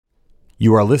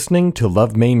You are listening to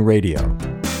Love Maine Radio,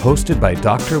 hosted by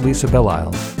Dr. Lisa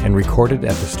Belisle and recorded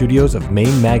at the studios of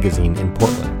Maine Magazine in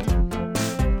Portland.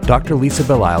 Dr. Lisa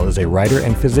Belisle is a writer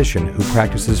and physician who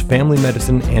practices family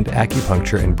medicine and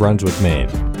acupuncture in Brunswick, Maine.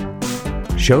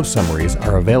 Show summaries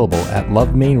are available at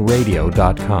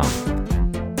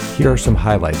lovemaineradio.com. Here are some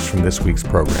highlights from this week's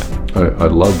program. I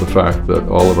love the fact that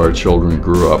all of our children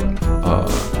grew up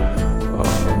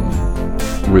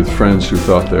with friends who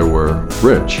thought they were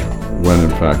rich, when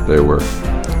in fact they were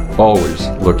always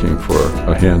looking for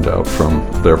a handout from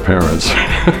their parents.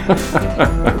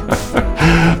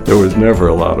 There was never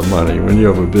a lot of money. When you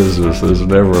have a business, there's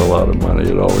never a lot of money.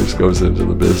 It always goes into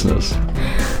the business.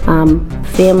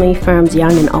 Family firms,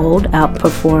 young and old,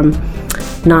 outperform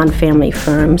non-family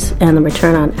firms, and the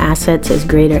return on assets is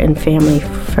greater in family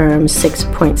firms,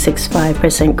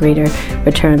 6.65% greater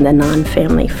return than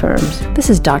non-family firms. This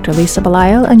is Dr. Lisa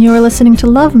Belisle, and you are listening to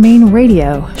Love Maine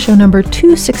Radio, show number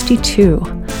 262,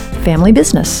 Family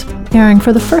Business, airing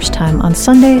for the first time on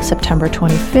Sunday, September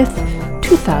 25th,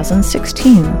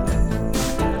 2016.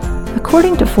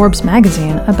 According to Forbes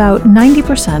magazine, about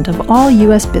 90% of all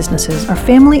U.S. businesses are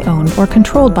family-owned or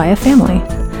controlled by a family.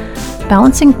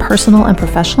 Balancing personal and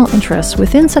professional interests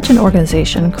within such an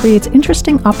organization creates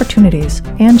interesting opportunities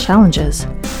and challenges.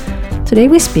 Today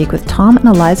we speak with Tom and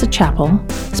Eliza Chappell,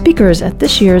 speakers at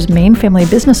this year's Maine Family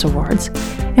Business Awards,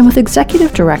 and with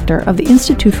Executive Director of the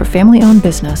Institute for Family-Owned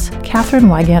Business, Catherine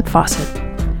Wygant Fawcett.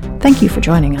 Thank you for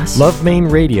joining us. Love Maine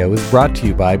Radio is brought to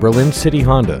you by Berlin City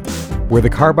Honda, where the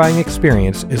car buying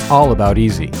experience is all about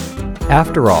easy.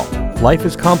 After all, life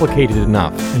is complicated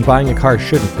enough, and buying a car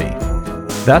shouldn't be.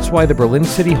 That's why the Berlin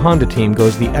City Honda team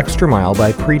goes the extra mile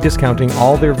by pre-discounting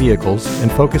all their vehicles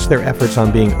and focus their efforts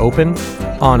on being open,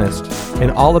 honest,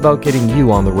 and all about getting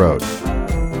you on the road.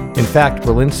 In fact,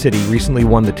 Berlin City recently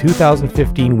won the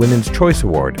 2015 Women's Choice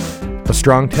Award, a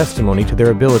strong testimony to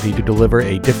their ability to deliver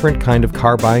a different kind of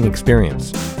car buying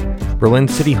experience. Berlin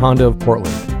City Honda of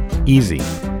Portland. Easy.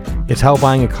 It's how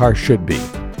buying a car should be.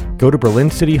 Go to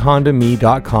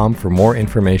berlincityhondame.com for more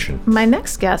information. My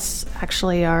next guests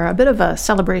actually are a bit of a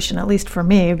celebration, at least for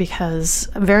me, because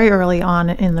very early on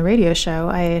in the radio show,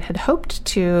 I had hoped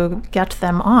to get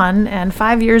them on, and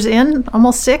 5 years in,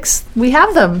 almost 6, we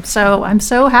have them. So I'm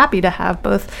so happy to have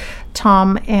both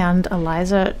Tom and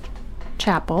Eliza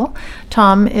Chappell.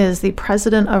 Tom is the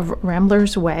president of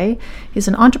Ramblers Way. He's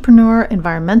an entrepreneur,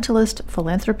 environmentalist,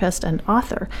 philanthropist, and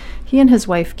author. He and his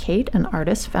wife, Kate, an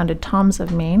artist, founded Tom's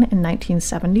of Maine in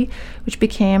 1970, which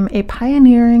became a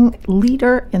pioneering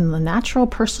leader in the natural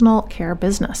personal care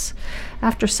business.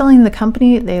 After selling the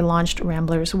company, they launched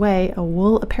Ramblers Way, a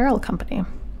wool apparel company.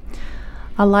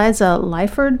 Eliza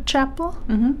Lyford Chappell,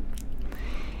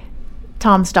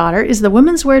 Tom's daughter, is the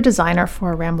women's wear designer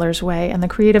for Ramblers Way and the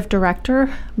creative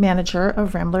director, manager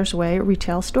of Ramblers Way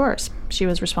retail stores. She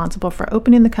was responsible for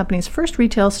opening the company's first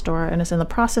retail store and is in the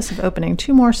process of opening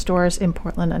 2 more stores in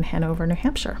Portland and Hanover, New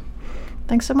Hampshire.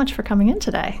 Thanks so much for coming in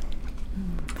today.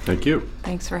 Thank you.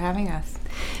 Thanks for having us.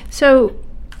 So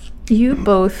you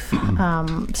both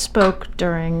spoke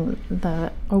during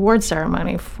the award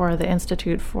ceremony for the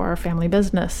Institute for Family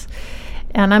Business.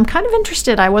 And I'm kind of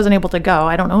interested. I wasn't able to go.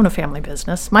 I don't own a family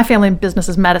business. My family business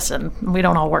is medicine. We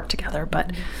don't all work together.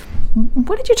 But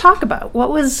what did you talk about?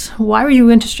 Why were you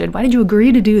interested? Why did you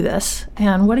agree to do this?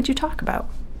 And what did you talk about?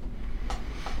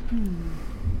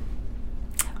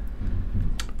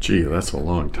 Gee, that's a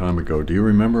long time ago. Do you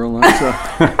remember, Eliza?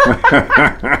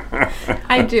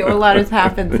 I do. A lot has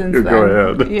happened since then.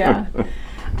 Go ahead. Yeah.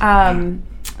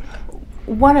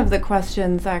 One of the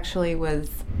questions actually was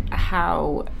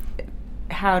how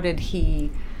did he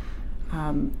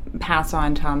pass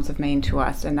on Tom's of Maine to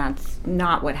us? And that's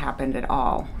not what happened at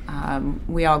all.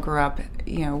 We all grew up,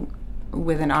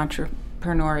 with an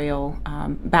entrepreneurial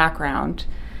background,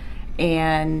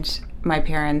 and my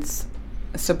parents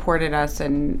supported us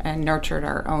and nurtured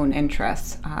our own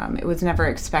interests. It was never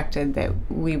expected that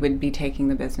we would be taking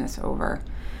the business over.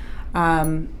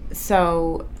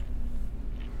 So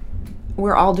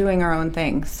we're all doing our own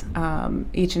things,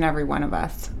 each and every one of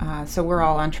us. So we're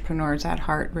all entrepreneurs at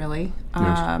heart, really.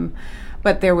 Yes.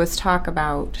 But there was talk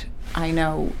about, I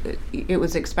know it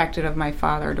was expected of my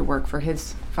father to work for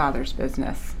his father's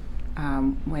business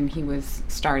when he was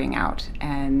starting out.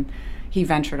 And he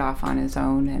ventured off on his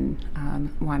own and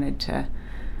wanted to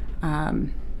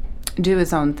do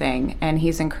his own thing. And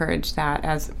he's encouraged that,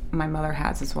 as my mother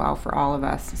has as well, for all of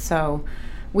us. So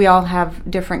we all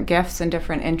have different gifts and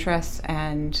different interests,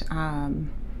 and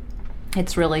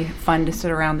it's really fun to sit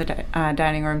around the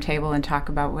dining room table and talk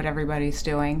about what everybody's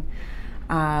doing.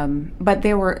 But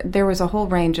there was a whole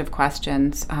range of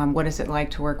questions. What is it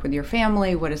like to work with your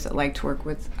family? What is it like to work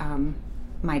with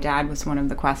my dad was one of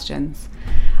the questions.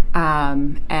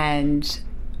 And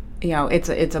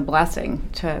it's a blessing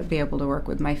to be able to work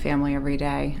with my family every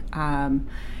day.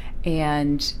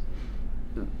 And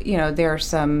there are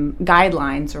some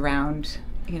guidelines around,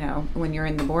 when you're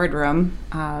in the boardroom.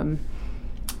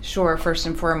 Sure, first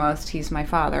and foremost, he's my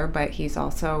father, but he's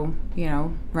also,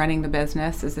 running the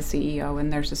business as the CEO,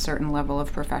 and there's a certain level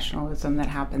of professionalism that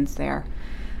happens there.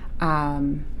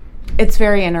 It's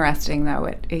very interesting,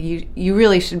 though. You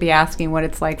really should be asking what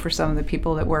it's like for some of the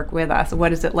people that work with us.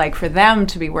 What is it like for them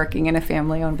to be working in a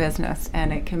family-owned business?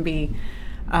 And it can be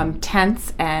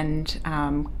tense and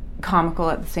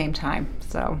comical at the same time.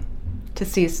 So to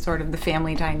see sort of the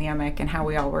family dynamic and how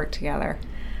we all work together.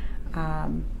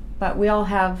 But we all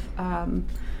have,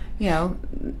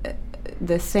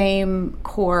 the same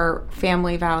core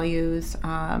family values,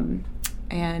 and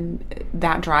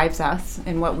that drives us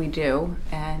in what we do.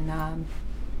 And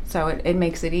so it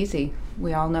makes it easy.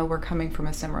 We all know we're coming from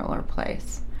a similar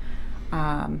place.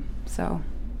 So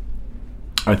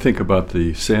I think about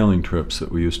the sailing trips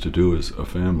that we used to do as a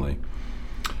family.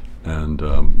 And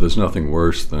there's nothing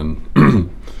worse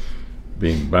than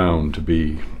being bound to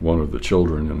be one of the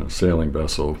children in a sailing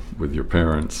vessel with your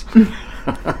parents.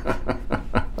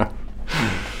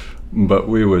 But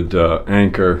we would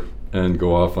anchor and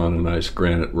go off on a nice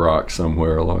granite rock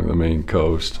somewhere along the Maine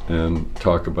coast and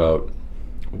talk about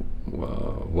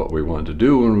what we wanted to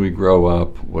do when we grow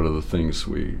up, what are the things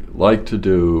we like to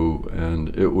do,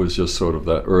 and it was just sort of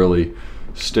that early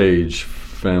stage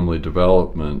family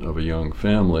development of a young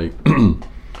family.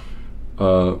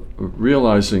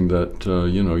 Realizing that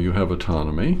you have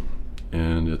autonomy,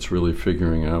 and it's really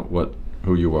figuring out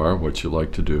who you are, what you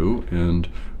like to do, and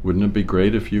wouldn't it be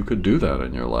great if you could do that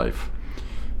in your life?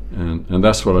 And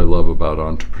that's what I love about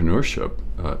entrepreneurship.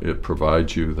 It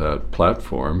provides you that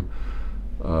platform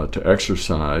to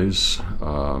exercise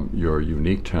your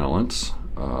unique talents.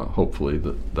 Hopefully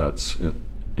that's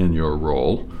in your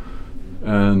role,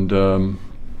 and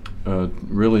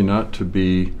really not to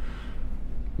be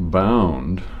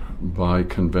bound by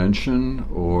convention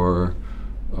or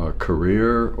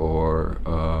career or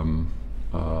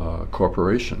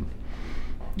corporation.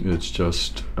 It's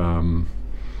just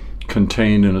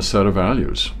contained in a set of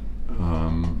values.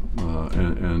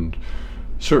 And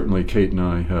certainly Kate and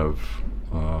I have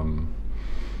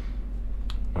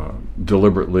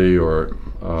deliberately or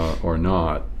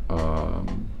not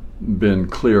been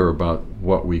clear about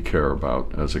what we care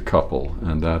about as a couple,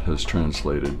 and that has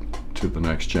translated to the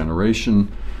next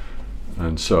generation.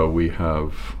 And so we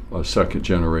have a second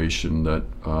generation that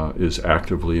is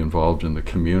actively involved in the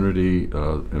community,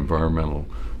 environmental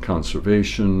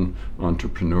conservation,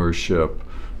 entrepreneurship,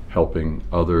 helping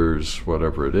others,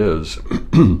 whatever it is.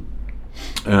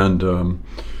 And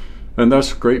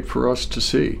that's great for us to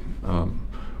see.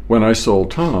 When I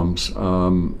sold Tom's,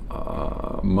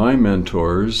 my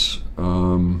mentors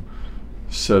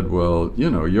said, well,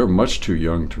 you're much too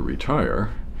young to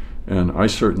retire. And I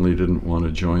certainly didn't want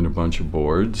to join a bunch of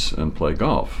boards and play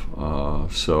golf.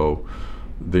 So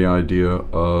the idea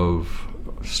of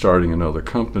starting another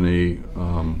company,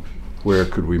 where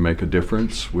could we make a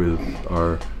difference with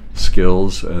our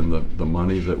skills and the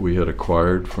money that we had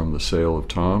acquired from the sale of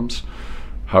Tom's?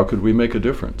 How could we make a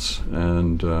difference?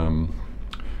 And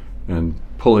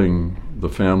pulling the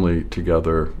family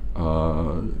together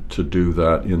to do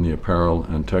that in the apparel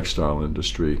and textile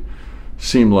industry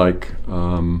seemed like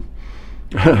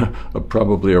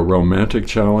probably a romantic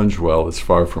challenge. Well, it's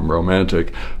far from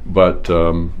romantic, but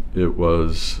it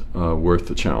was worth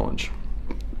the challenge.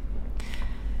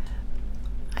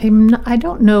 I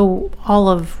don't know all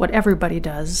of what everybody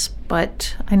does,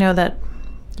 but I know that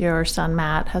your son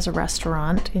Matt has a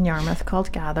restaurant in Yarmouth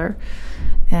called Gather,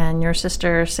 and your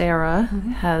sister Sarah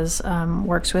has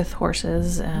works with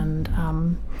horses and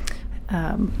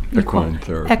equine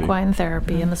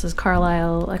therapy. And this is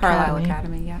Carlisle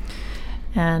Academy, yeah.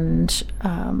 And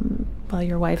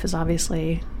your wife is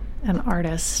obviously an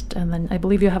artist, and then I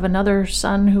believe you have another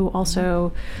son who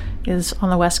also is on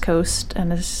the West Coast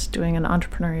and is doing an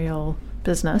entrepreneurial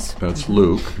business. That's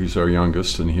Luke. He's our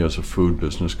youngest, and he has a food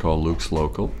business called Luke's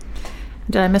Local.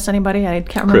 Did I miss anybody? I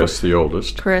can't remember. Chris, the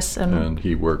oldest. Chris. And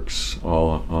he works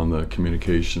all on the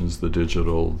communications, the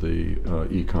digital, the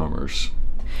e-commerce.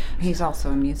 He's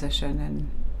also a musician and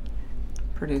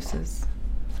produces.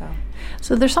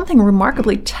 So there's something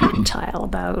remarkably tactile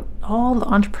about all the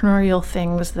entrepreneurial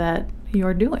things that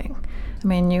you're doing. I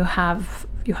mean, you have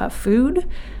have food,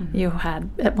 you had,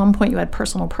 at one point you had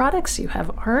personal products, you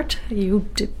have art, you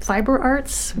did fiber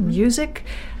arts, music.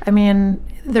 I mean,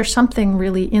 there's something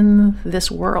really in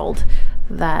this world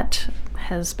that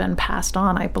has been passed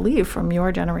on, I believe, from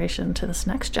your generation to this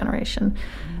next generation.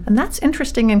 And that's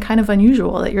interesting and kind of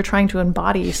unusual that you're trying to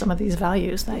embody some of these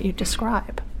values that you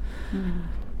describe.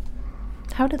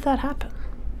 How did that happen?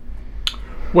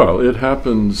 Well, it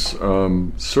happens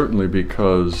certainly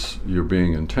because you're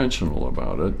being intentional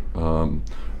about it.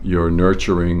 You're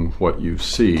nurturing what you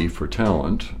see for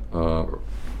talent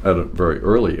at a very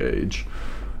early age,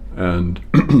 and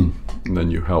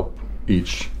then you help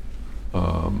each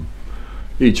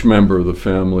member of the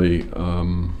family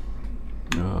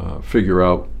figure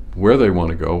out where they want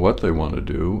to go, what they want to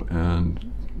do,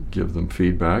 and give them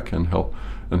feedback and help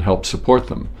support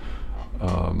them.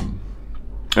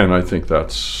 And I think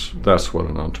that's what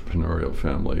an entrepreneurial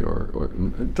family, or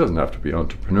it doesn't have to be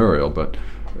entrepreneurial, but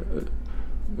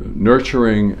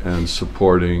nurturing and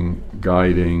supporting,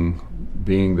 guiding,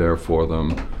 being there for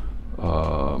them,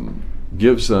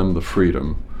 gives them the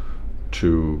freedom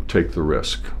to take the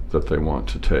risk that they want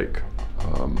to take.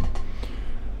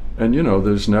 And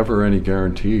there's never any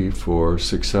guarantee for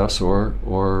success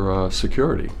or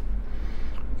security.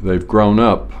 They've grown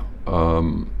up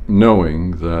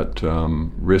knowing that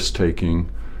risk-taking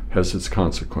has its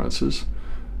consequences.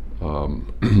 I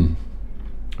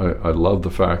love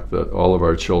the fact that all of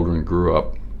our children grew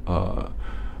up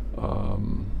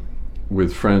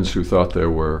with friends who thought they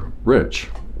were rich,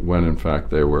 when in fact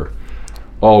they were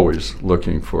always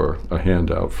looking for a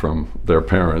handout from their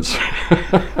parents.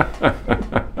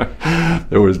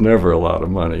 There was never a lot of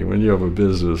money. When you have a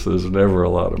business, there's never a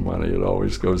lot of money. It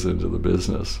always goes into the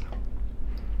business.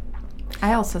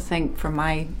 I also think, from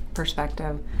my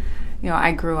perspective,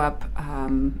 I grew up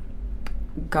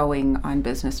going on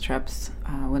business trips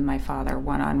with my father,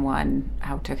 one-on-one,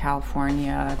 out to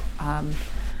California,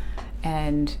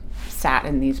 and sat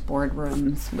in these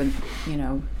boardrooms with,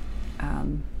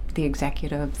 the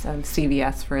executives of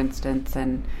CVS, for instance,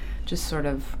 and just sort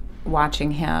of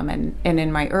watching him. And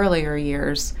in my earlier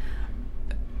years,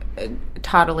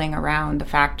 toddling around the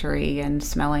factory and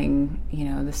smelling,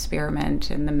 the spearmint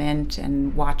and the mint,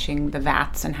 and watching the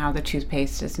vats and how the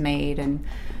toothpaste is made, and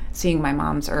seeing my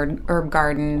mom's herb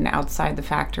garden outside the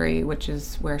factory, which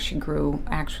is where she grew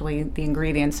actually the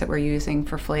ingredients that we're using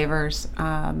for flavors.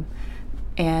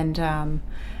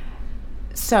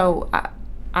 So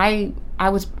I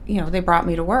was, they brought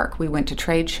me to work. We went to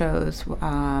trade shows,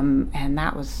 and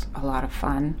that was a lot of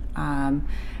fun.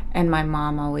 And my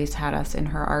mom always had us in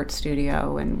her art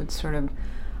studio and would sort of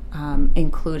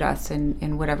include us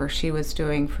in whatever she was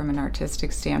doing from an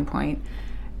artistic standpoint.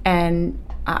 And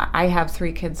I have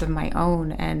 3 kids of my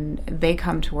own, and they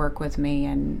come to work with me,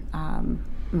 and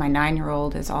my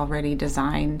 9-year-old has already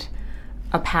designed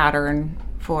a pattern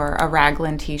for a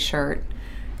raglan t-shirt.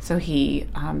 So he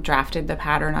drafted the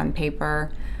pattern on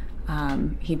paper.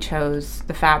 He chose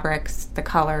the fabrics, the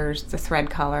colors, the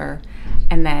thread color,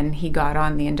 and then he got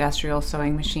on the industrial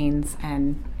sewing machines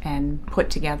and put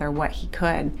together what he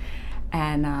could.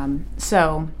 And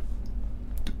so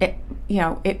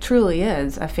it truly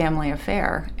is a family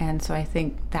affair. And so I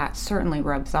think that certainly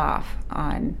rubs off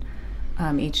on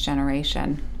each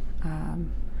generation.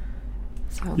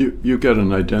 So you get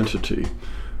an identity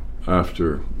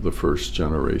after the first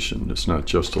generation. It's not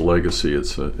just a legacy,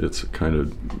 it's a kind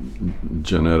of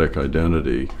genetic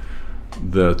identity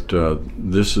that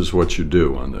this is what you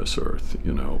do on this earth,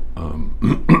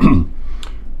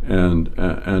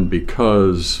 and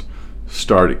because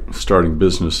starting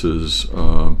businesses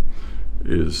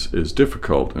is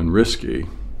difficult and risky,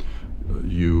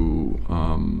 you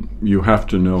have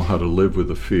to know how to live with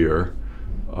the fear,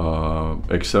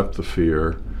 accept the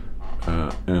fear,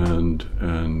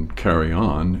 and carry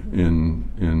on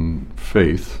in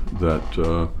faith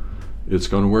that it's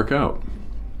going to work out.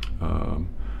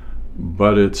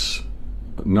 But it's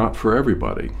not for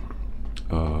everybody,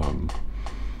 and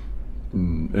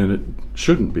it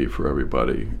shouldn't be for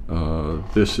everybody.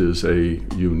 This is a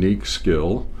unique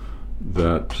skill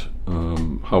that,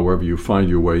 however you find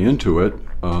your way into it,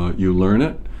 you learn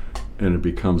it, and it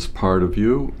becomes part of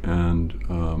you,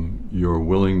 and your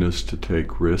willingness to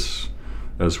take risks,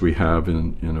 as we have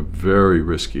in a very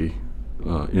risky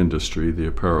industry, the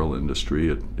apparel industry.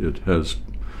 It has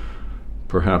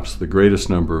perhaps the greatest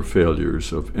number of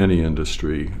failures of any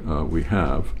industry we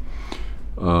have.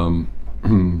 To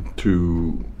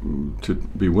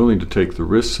be willing to take the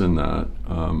risks in that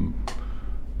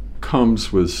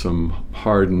comes with some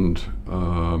hardened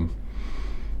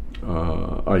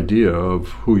idea of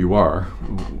who you are,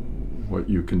 what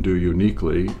you can do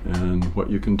uniquely and what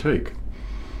you can take.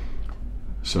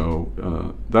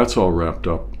 So that's all wrapped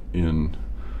up in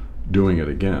doing it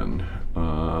again.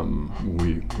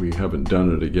 We haven't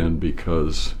done it again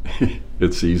because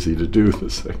it's easy to do the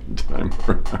second time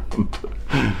around.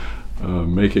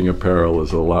 Making apparel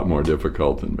is a lot more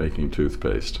difficult than making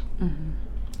toothpaste. Mm-hmm.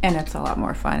 And it's a lot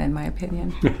more fun, in my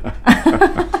opinion.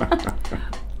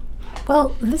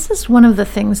 Well, this is one of the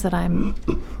things that I'm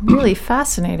really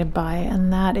fascinated by,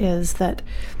 and that is that,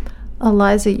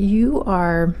 Eliza, you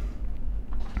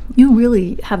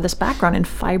really have this background in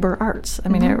fiber arts. I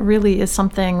mean, it really is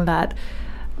something that,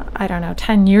 I don't know,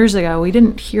 10 years ago, we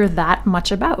didn't hear that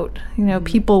much about. You know,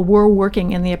 people were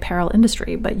working in the apparel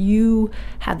industry, but you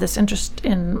had this interest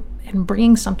in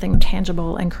bringing something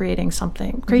tangible and creating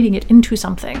it into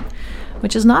something,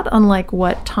 which is not unlike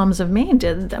what Toms of Maine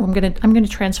did. I'm going to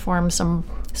transform some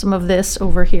of this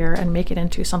over here and make it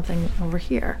into something over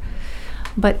here.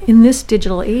 But in this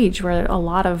digital age where a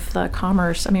lot of the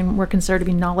commerce, I mean, we're considered to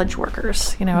be knowledge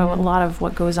workers, you know, a lot of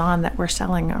what goes on that we're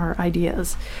selling are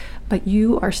ideas. But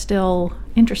you are still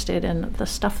interested in the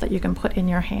stuff that you can put in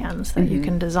your hands, that you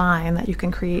can design, that you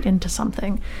can create into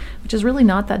something, which is really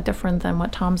not that different than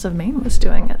what Toms of Maine was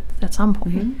doing at some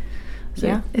point. So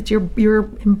Yeah. it's you're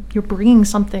bringing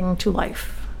something to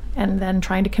life and then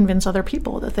trying to convince other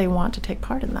people that they want to take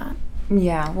part in that.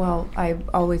 Yeah, well, I've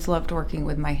always loved working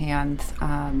with my hands,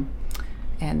 and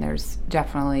there's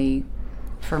definitely,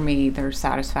 for me, there's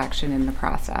satisfaction in the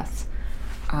process,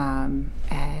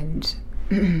 and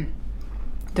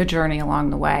the journey along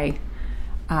the way.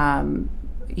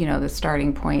 You know, the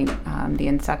starting point, the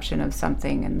inception of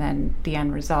something, and then the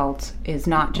end result is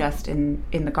not just in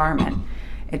the garment.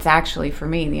 It's actually, for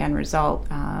me, the end result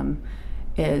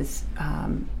is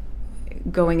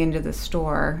going into the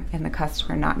store and the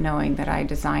customer not knowing that I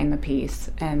designed the piece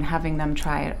and having them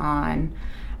try it on,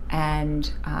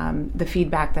 and the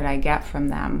feedback that I get from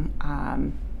them,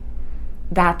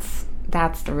 that's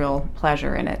the real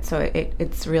pleasure in it. So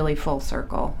it's really full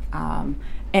circle, and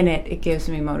it gives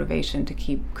me motivation to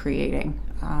keep creating.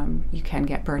 You can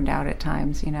get burned out at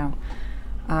times, you know,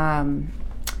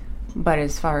 but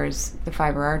as far as the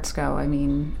fiber arts go, I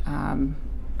mean,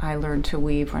 I learned to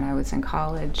weave when I was in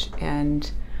college,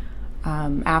 and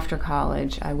after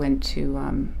college I went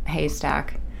to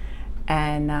Haystack,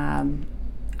 and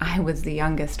I was the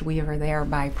youngest weaver there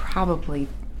by probably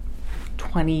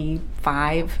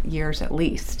 25 years at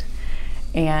least,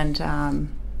 and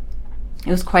it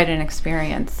was quite an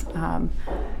experience,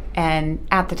 and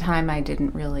at the time I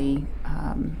didn't really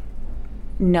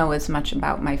know as much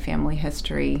about my family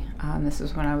history. This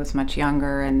was when I was much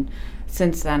younger, and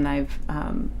since then I've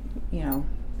you know,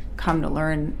 come to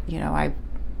learn, you know,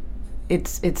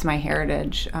 it's my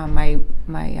heritage. My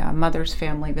mother's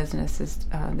family business is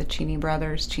the Cheney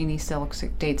Brothers, Cheney Silks.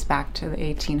 It dates back to the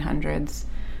 1800s,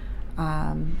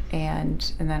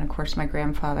 and then of course my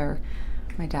grandfather,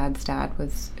 my dad's dad,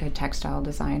 was a textile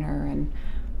designer, and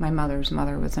my mother's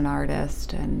mother was an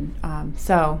artist, and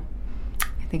so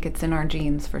I think it's in our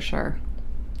genes for sure.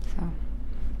 So,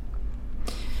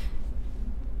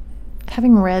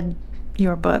 having read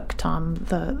your book, Tom,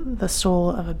 The Soul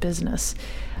of a Business,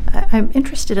 I'm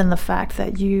interested in the fact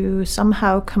that you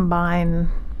somehow combine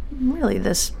really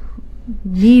this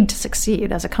need to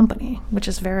succeed as a company, which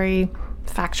is very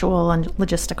factual and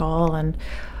logistical, and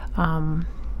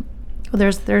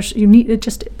there's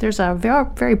a very,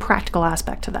 very practical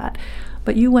aspect to that.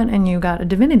 But you went and you got a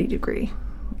divinity degree,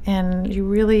 and you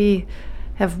really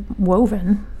have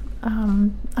woven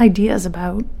ideas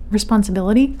about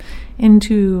responsibility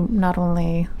into not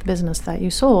only the business that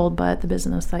you sold, but the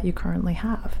business that you currently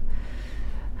have.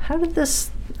 How did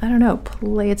this, I don't know,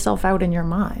 play itself out in your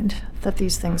mind that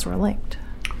these things were linked?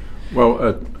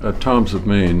 Well, at Toms of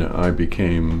Maine, I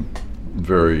became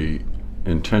very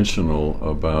intentional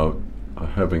about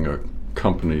having a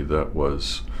company that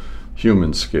was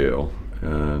human scale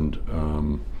and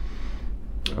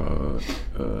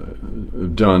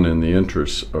done in the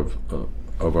interests of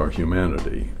our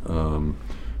humanity.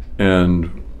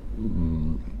 And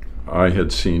I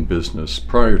had seen business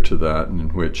prior to that in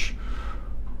which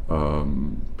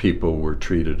people were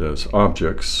treated as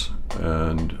objects,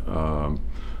 and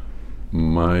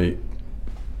my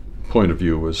point of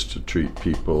view was to treat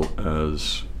people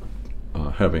as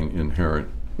having inherent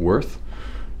worth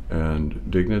and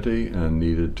dignity, and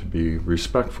needed to be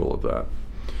respectful of that.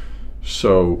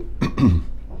 So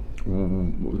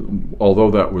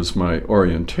although that was my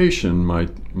orientation,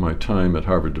 my time at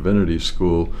Harvard Divinity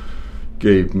School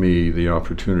gave me the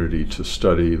opportunity to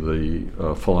study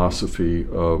the philosophy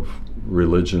of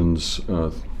religions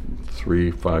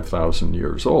 5,000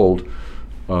 years old,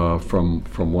 from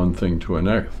one thing to the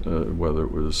next, whether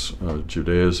it was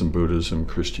Judaism, Buddhism,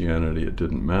 Christianity, it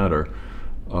didn't matter.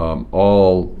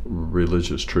 All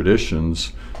religious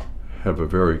traditions have a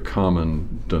very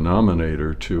common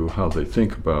denominator to how they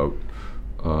think about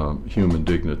human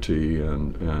dignity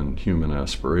and human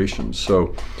aspirations.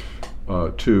 So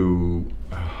to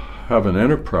have an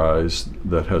enterprise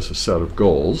that has a set of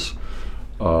goals,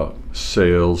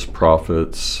 sales,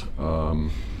 profits,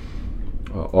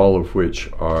 all of which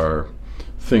are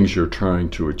things you're trying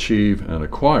to achieve and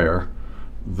acquire,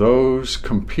 those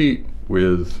compete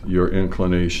with your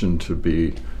inclination to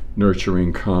be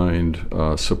nurturing, kind,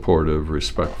 supportive,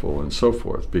 respectful, and so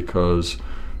forth, because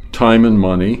time and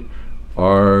money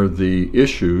are the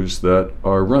issues that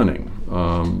are running.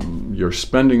 You're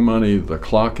spending money, the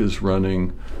clock is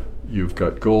running, you've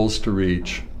got goals to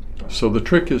reach. So the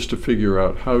trick is to figure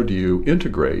out how do you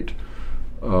integrate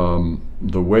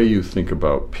the way you think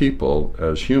about people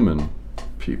as human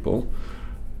people,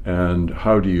 and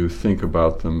how do you think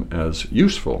about them as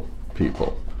useful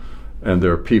people. And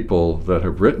there are people that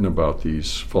have written about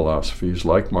these philosophies,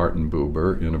 like Martin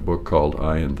Buber in a book called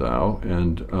I and Thou,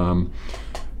 and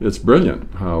it's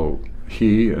brilliant how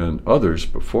he and others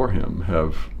before him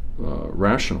have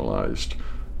rationalized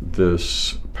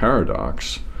this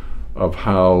paradox of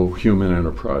how human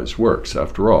enterprise works.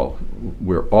 After all,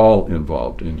 we're all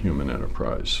involved in human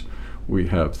enterprise. We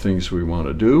have things we want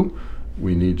to do,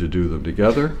 we need to do them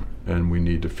together, and we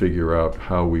need to figure out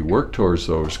how we work towards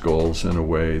those goals in a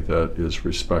way that is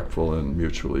respectful and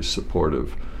mutually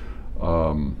supportive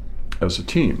as a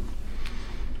team.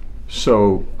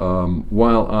 So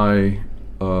while I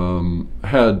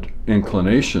had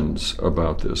inclinations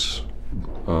about this,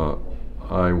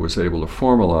 I was able to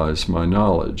formalize my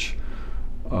knowledge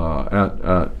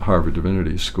at Harvard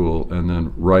Divinity School, and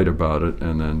then write about it,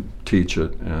 and then teach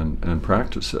it and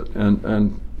practice it.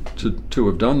 And to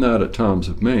have done that at Tom's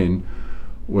of Maine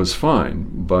was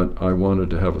fine, but I wanted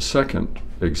to have a second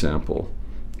example,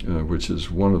 which is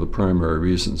one of the primary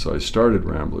reasons I started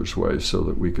Rambler's Way, so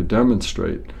that we could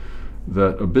demonstrate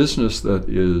that a business that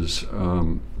is,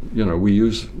 we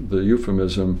use the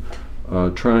euphemism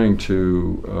trying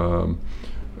to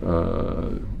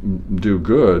do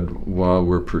good while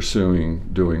we're pursuing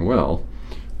doing well.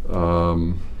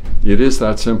 It is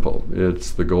that simple.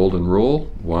 It's the golden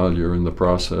rule while you're in the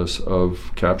process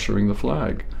of capturing the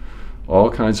flag. All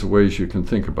kinds of ways you can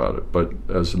think about it, but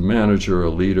as a manager, a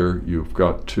leader, you've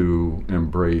got to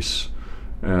embrace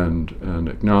and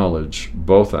acknowledge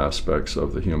both aspects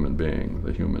of the human being,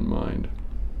 the human mind.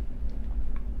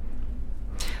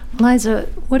 Liza,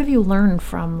 what have you learned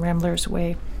from Rambler's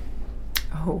Way?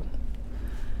 Oh,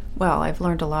 well, I've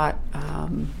learned a lot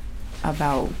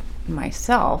about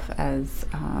myself as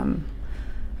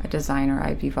a designer.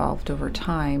 I've evolved over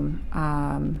time.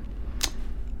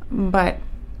 But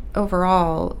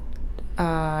overall,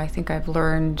 I think I've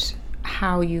learned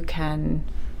how you can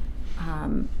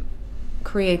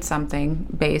create something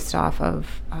based off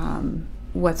of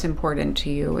what's important to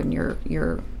you and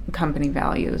your company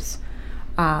values.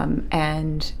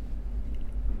 And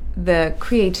the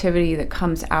creativity that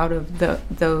comes out of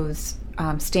those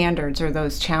standards or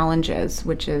those challenges,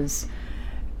 which is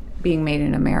being made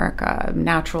in America,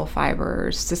 natural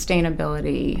fibers,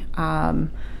 sustainability,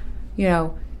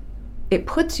 it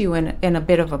puts you in a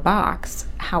bit of a box.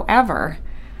 However,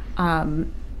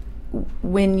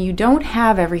 when you don't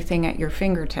have everything at your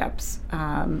fingertips,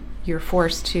 you're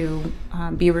forced to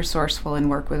be resourceful and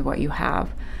work with what you have.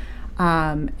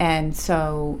 And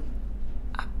so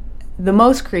the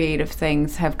most creative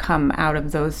things have come out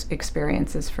of those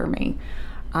experiences for me,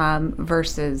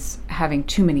 versus having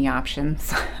too many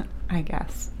options, I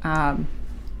guess.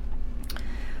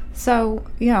 So,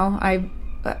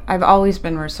 I've always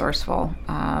been resourceful,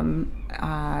 and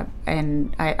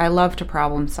I love to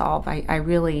problem solve. I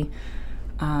really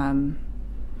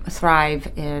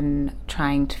thrive in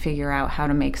trying to figure out how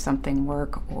to make something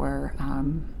work, or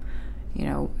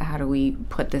how do we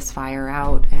put this fire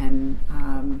out, and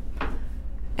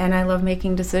I love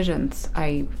making decisions.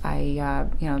 I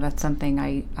that's something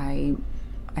I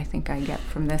think I get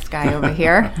from this guy over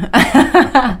here.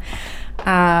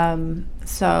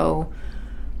 So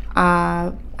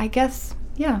I guess,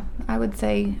 I would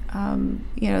say,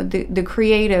 the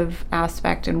creative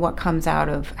aspect and what comes out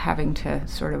of having to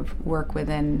sort of work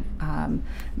within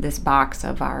this box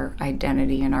of our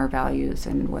identity and our values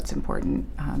and what's important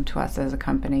to us as a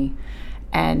company,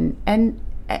 and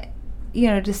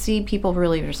to see people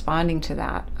really responding to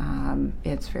that,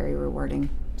 it's very rewarding.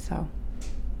 So,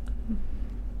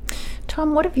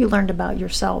 Tom, what have you learned about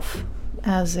yourself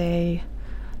as a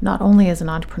not only as an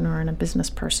entrepreneur and a business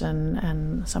person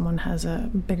and someone has a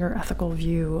bigger ethical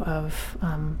view of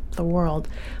the world,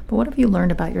 but what have you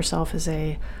learned about yourself as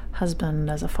a husband,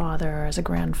 as a father, as a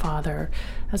grandfather,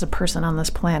 as a person on this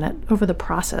planet over the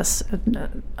process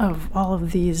of all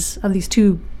of these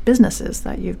two businesses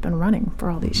that you've been running for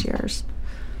all these years?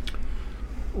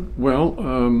 Well,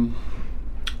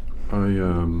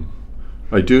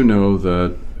 I do know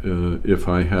that if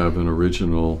I have an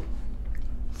original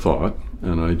thought,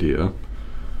 an idea,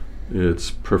 it's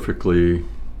perfectly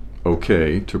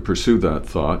okay to pursue that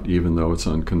thought, even though it's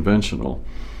unconventional.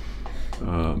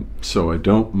 So I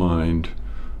don't mind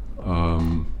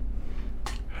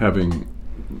having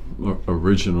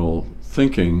original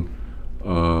thinking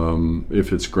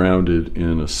if it's grounded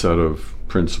in a set of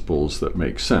principles that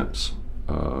make sense.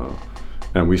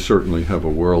 And we certainly have a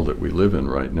world that we live in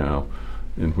right now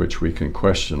in which we can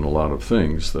question a lot of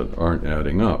things that aren't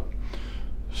adding up.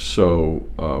 So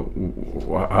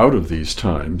out of these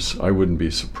times, I wouldn't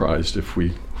be surprised if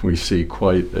we see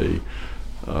quite an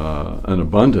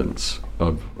abundance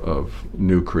of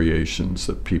new creations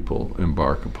that people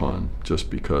embark upon just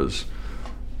because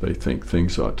they think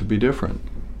things ought to be different,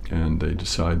 and they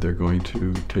decide they're going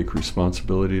to take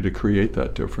responsibility to create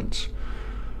that difference.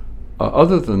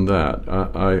 Other than that,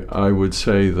 I would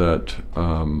say that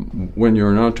when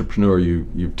you're an entrepreneur,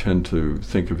 you tend to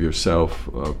think of yourself,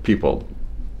 people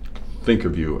think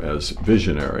of you as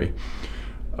visionary.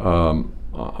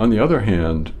 On the other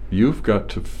hand, you've got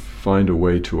to find a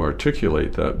way to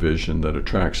articulate that vision that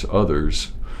attracts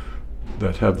others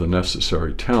that have the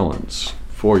necessary talents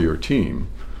for your team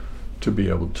to be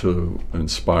able to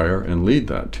inspire and lead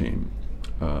that team.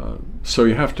 So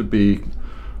you have to be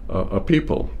a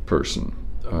people person,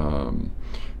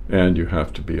 and you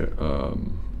have to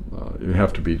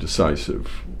be decisive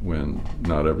when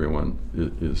not everyone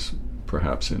is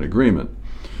perhaps in agreement.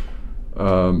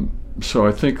 So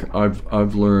I think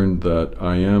I've learned that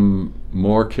I am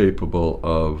more capable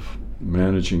of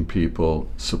managing people,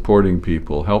 supporting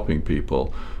people, helping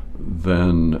people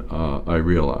than I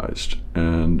realized,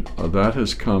 and that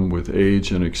has come with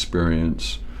age and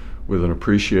experience, with an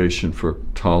appreciation for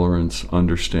tolerance,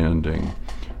 understanding,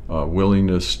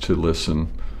 willingness to listen.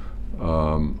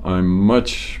 I'm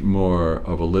much more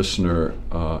of a listener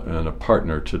and a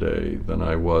partner today than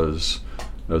I was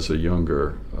as a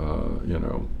younger,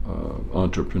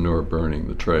 entrepreneur burning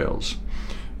the trails.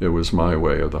 It was my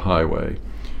way or the highway.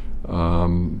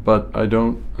 But I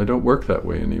don't work that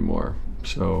way anymore.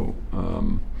 So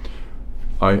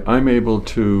I'm able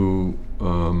to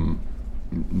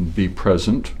be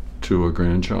present to a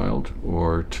grandchild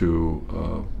or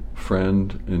to a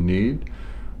friend in need,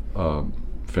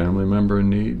 family member in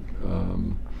need,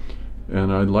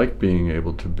 and I like being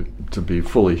able to be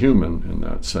fully human in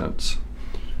that sense.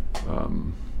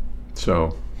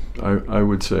 So I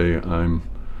would say I'm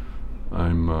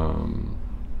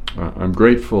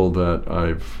grateful that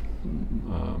I've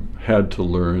had to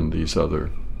learn these other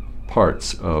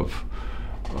parts of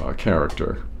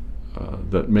character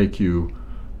that make you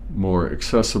more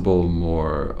accessible,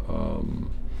 more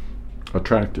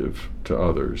attractive to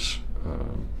others.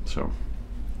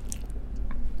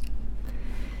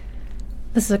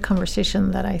 This is a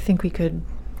conversation that I think we could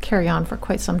carry on for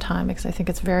quite some time, because I think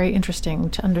it's very interesting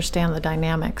to understand the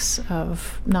dynamics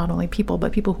of not only people,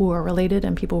 but people who are related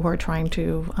and people who are trying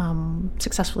to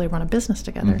successfully run a business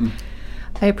together. Mm-hmm.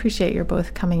 I appreciate your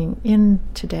both coming in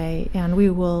today, and we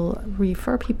will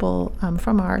refer people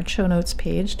from our show notes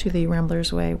page to the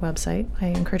Ramblers Way website. I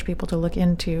encourage people to look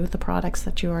into the products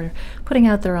that you are putting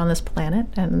out there on this planet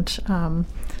and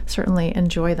certainly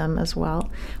enjoy them as well.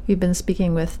 We've been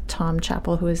speaking with Tom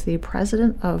Chappell, who is the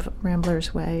president of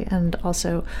Ramblers Way, and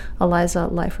also Eliza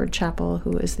Lyford Chappell,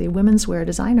 who is the women's wear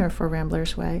designer for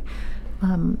Ramblers Way.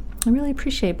 I really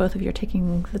appreciate both of you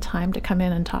taking the time to come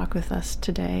in and talk with us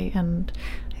today, and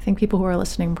I think people who are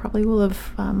listening probably will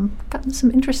have gotten some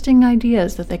interesting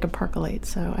ideas that they could percolate,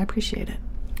 so I appreciate it.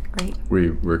 Great.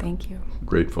 We're Thank you.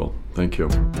 Grateful. Thank you.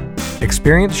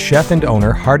 Experience chef and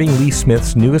owner Harding Lee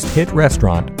Smith's newest hit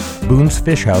restaurant, Boone's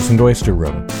Fish House and Oyster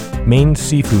Room, Maine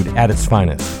seafood at its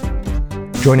finest.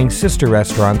 Joining sister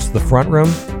restaurants The Front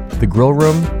Room, The Grill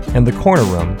Room, and The Corner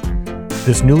Room,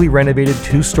 this newly renovated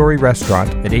 2-story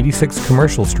restaurant at 86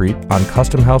 Commercial Street on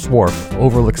Custom House Wharf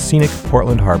overlooks scenic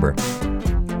Portland Harbor.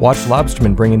 Watch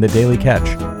lobstermen bring in the daily catch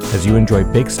as you enjoy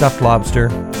baked stuffed lobster,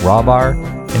 raw bar,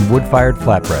 and wood-fired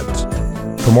flatbreads.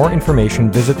 For more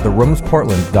information, visit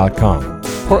theroomsportland.com.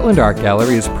 Portland Art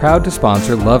Gallery is proud to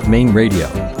sponsor Love Maine Radio.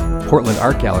 Portland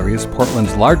Art Gallery is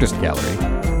Portland's largest gallery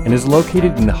and is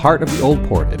located in the heart of the Old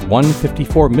Port at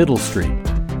 154 Middle Street.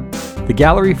 The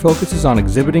gallery focuses on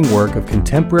exhibiting work of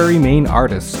contemporary Maine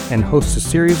artists and hosts a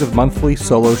series of monthly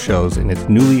solo shows in its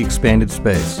newly expanded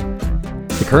space.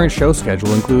 The current show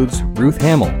schedule includes Ruth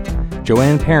Hamill,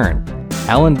 Joanne Perrin,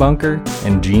 Alan Bunker,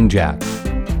 and Jean Jack.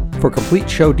 For complete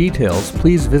show details,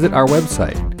 please visit our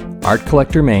website,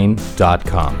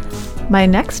 artcollectormaine.com. My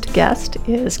next guest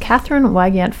is Catherine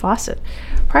Wygant Fawcett.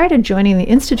 Prior to joining the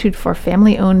Institute for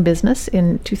Family-Owned Business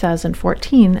in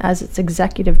 2014 as its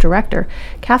executive director,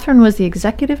 Catherine was the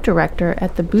executive director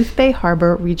at the Boothbay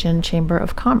Harbor Region Chamber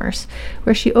of Commerce,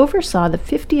 where she oversaw the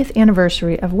 50th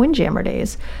anniversary of Windjammer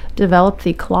Days, developed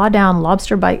the Claw Down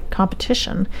Lobster Bite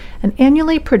competition, and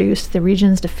annually produced the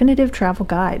region's definitive travel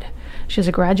guide. She is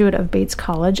a graduate of Bates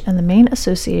College and the Maine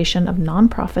Association of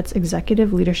Nonprofits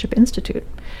Executive Leadership Institute.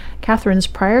 Catherine's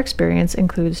prior experience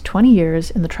includes 20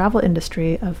 years in the travel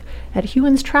industry at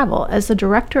Hewins Travel as the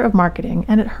Director of Marketing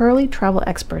and at Hurley Travel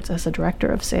Experts as the Director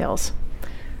of Sales.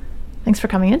 Thanks for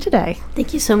coming in today.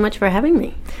 Thank you so much for having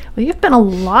me. Well, you've been a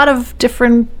lot of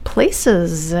different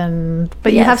places,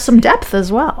 but you have some depth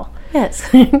as well. Yes.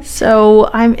 So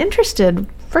I'm interested,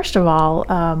 first of all,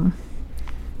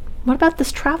 what about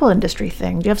this travel industry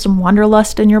thing? Do you have some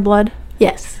wanderlust in your blood?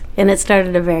 Yes, and it started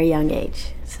at a very young age.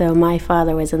 So my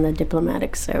father was in the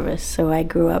diplomatic service, so I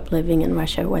grew up living in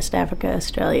Russia, West Africa,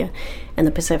 Australia, and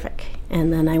the Pacific.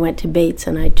 And then I went to Bates,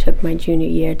 and I took my junior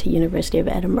year to University of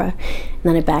Edinburgh. And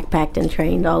then I backpacked and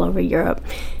trained all over Europe.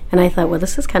 And I thought, well,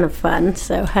 this is kind of fun,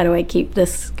 so how do I keep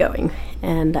this going?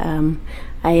 And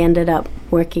I ended up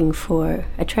working for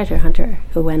a treasure hunter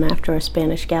who went after a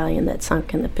Spanish galleon that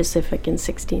sunk in the Pacific in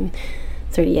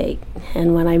 1638.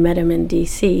 And when I met him in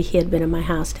D.C., he had been in my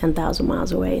house 10,000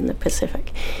 miles away in the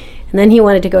Pacific. And then he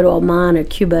wanted to go to Oman or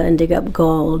Cuba and dig up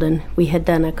gold, and we had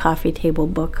done a coffee table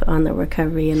book on the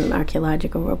recovery and an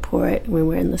archaeological report. We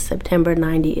were in the September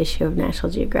 90 issue of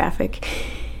National Geographic.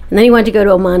 And then he wanted to go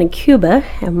to Oman and Cuba,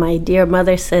 and my dear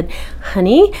mother said,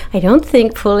 honey, I don't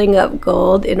think pulling up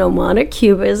gold in Oman or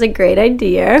Cuba is a great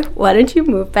idea. Why don't you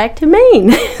move back to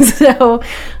Maine? So,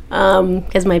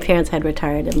 because my parents had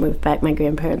retired and moved back. My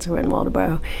grandparents were in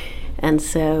Waldoboro. And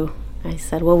so I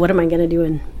said, well, what am I going to do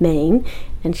in Maine?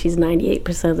 And she's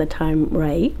 98% of the time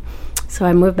right. So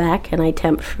I moved back, and I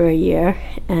temped for a year,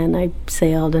 and I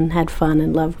sailed and had fun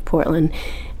and loved Portland.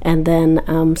 And then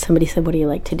somebody said, what do you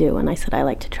like to do? And I said, I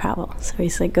like to travel. So he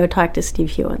said, go talk to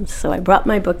Steve Hewins. So I brought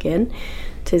my book in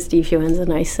to Steve Hewins,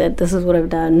 and I said, this is what I've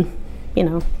done. You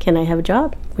know, can I have a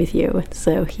job with you?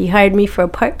 So he hired me for a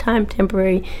part-time,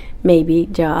 temporary, maybe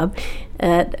job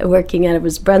at working out of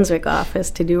his Brunswick office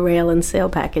to do rail and sail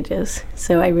packages.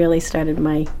 So I really started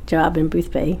my job in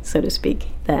Boothbay, so to speak,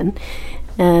 then.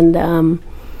 And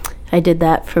I did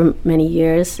that for many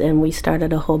years, and we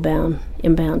started a whole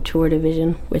inbound tour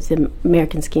division with the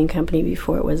American Skiing Company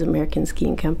before it was American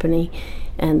Skiing Company.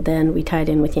 And then we tied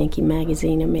in with Yankee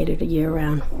Magazine and made it a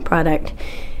year-round product.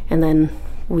 And then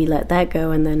we let that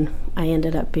go, and then I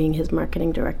ended up being his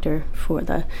marketing director for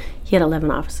he had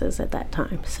 11 offices at that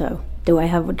time. So do I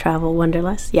have a travel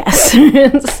wanderlust? Yes.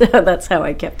 So that's how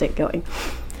I kept it going.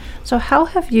 So how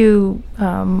have you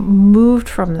moved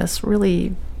from this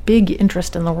really big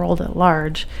interest in the world at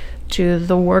large to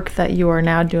the work that you are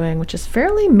now doing, which is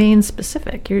fairly Maine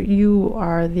specific? You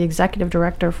are the executive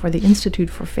director for the Institute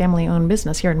for Family-Owned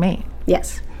Business here in Maine.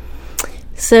 Yes.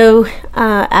 So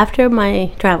after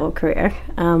my travel career,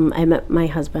 I met my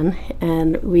husband,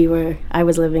 and I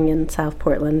was living in South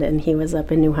Portland, and he was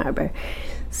up in New Harbor.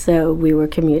 So we were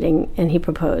commuting, and he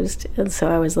proposed. And so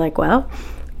I was like, well,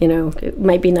 you know, it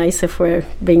might be nice if we're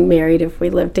being married, if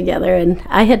we live together. And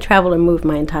I had traveled and moved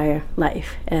my entire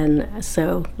life. And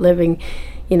so living,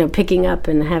 you know, picking up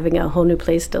and having a whole new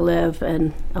place to live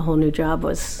and a whole new job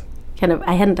was kind of,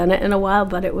 I hadn't done it in a while,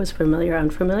 but it was familiar.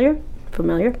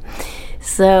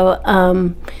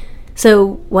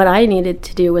 So what I needed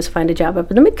to do was find a job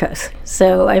up in the Mid-Coast.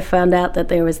 So I found out that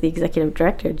there was the executive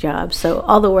director job. So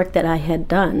all the work that I had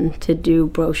done to do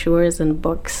brochures and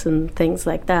books and things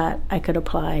like that, I could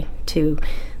apply to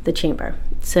the chamber.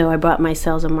 So I brought my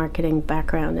sales and marketing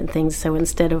background and things. So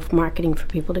instead of marketing for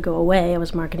people to go away, I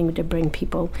was marketing to bring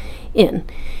people in.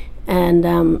 And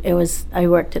I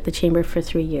worked at the chamber for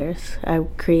 3 years. I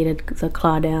created the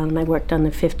Claw Down, and I worked on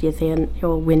the 50th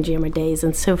annual Windjammer Days.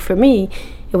 And so for me,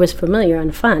 it was familiar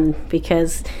and fun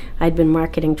because I'd been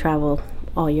marketing travel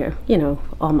all year, you know,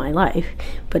 all my life,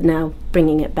 but now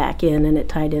bringing it back in, and it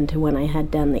tied into when I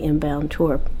had done the inbound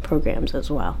tour programs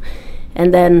as well.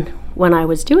 And then when I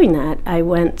was doing that, I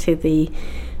went to the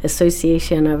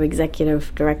Association of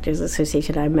Executive Directors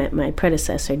Association. I met my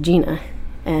predecessor, Gina.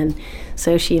 And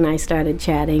so she and I started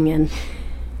chatting, and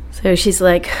So she's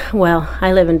like, well,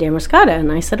 I live in Damariscotta.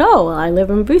 And I said, oh, well, I live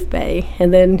in Boothbay.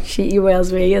 And then she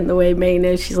emails me, and the way Maine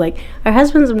is, she's like, our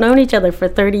husbands have known each other for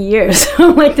 30 years.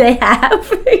 I'm like, they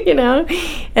have, you know?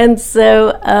 And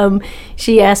so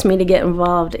she asked me to get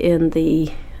involved in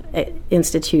the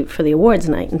Institute for the awards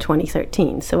night in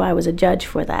 2013. So I was a judge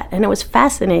for that. And it was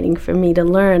fascinating for me to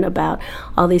learn about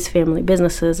all these family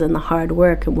businesses and the hard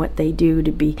work and what they do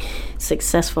to be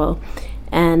successful.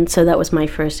 And so that was my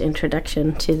first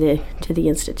introduction to the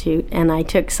Institute. And I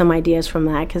took some ideas from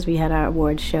that because we had our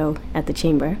awards show at the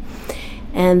Chamber.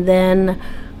 And then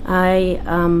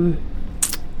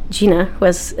Gina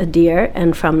was a dear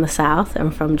and from the South.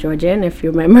 I'm from Georgia, and if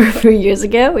you remember a few years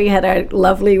ago, we had our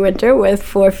lovely winter with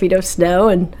 4 feet of snow,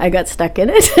 and I got stuck in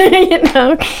it, you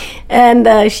know.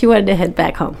 And she wanted to head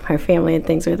back home. Her family and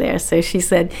things were there. So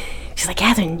she's like,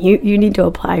 Catherine, you need to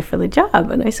apply for the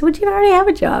job. And I said, well, Gina, I already have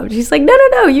a job. And she's like,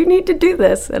 no, you need to do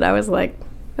this. And I was like,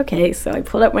 okay. So I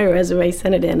pulled up my resume,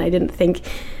 sent it in. I didn't think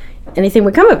anything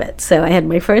would come of it. So I had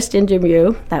my first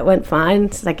interview. That went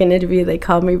fine. Second interview, they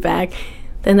called me back.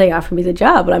 Then they offered me the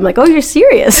job, and I'm like, oh, you're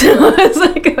serious? I was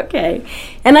like, okay.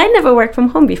 And I'd never worked from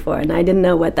home before, and I didn't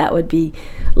know what that would be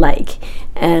like.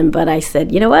 But I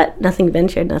said, you know what? Nothing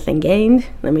ventured, nothing gained.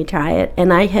 Let me try it.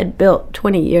 And I had built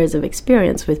 20 years of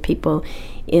experience with people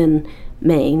in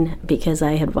Maine because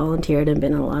I had volunteered and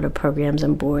been on a lot of programs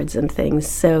and boards and things.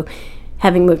 So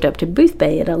having moved up to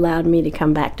Boothbay, it allowed me to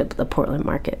come back to the Portland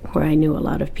market where I knew a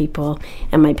lot of people,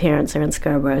 and my parents are in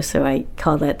Scarborough, so I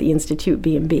call that the Institute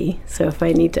B&B. So if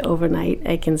I need to overnight,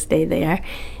 I can stay there.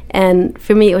 And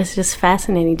for me, it was just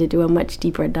fascinating to do a much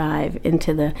deeper dive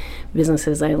into the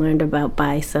businesses. I learned about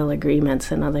buy-sell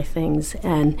agreements and other things.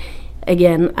 And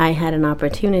again, I had an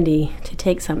opportunity to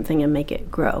take something and make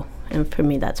it grow. And for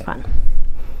me, that's fun.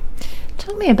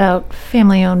 Tell me about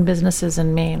family-owned businesses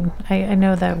in Maine. I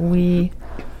know that we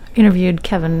interviewed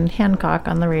Kevin Hancock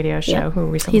on the radio show, who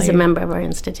recently... He's a member of our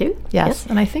institute. Yes,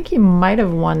 and I think he might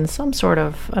have won some sort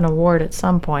of an award at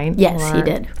some point. Yes, he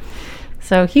did.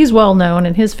 So he's well known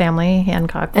in his family,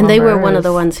 Hancock. And they were one of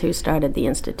the ones who started the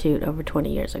institute over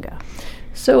 20 years ago.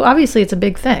 So obviously it's a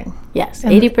big thing. Yes,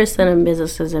 80% of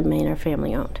businesses in Maine are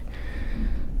family-owned.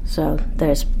 So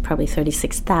there's probably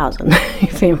 36,000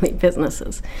 family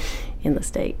businesses in the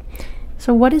state.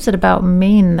 So what is it about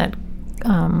Maine that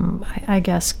I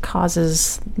guess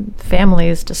causes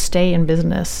families to stay in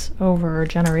business over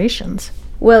generations?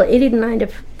 Well, 80 to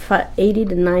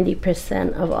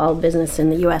 90% of all business in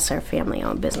the U.S. are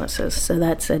family-owned businesses. So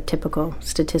that's a typical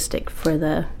statistic for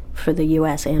the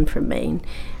U.S. and for Maine.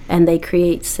 And they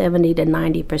create 70 to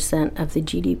 90% of the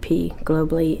GDP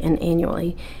globally and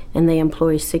annually, and they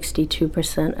employ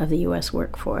 62% of the U.S.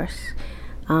 workforce.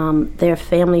 Their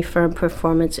family firm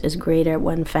performance is greater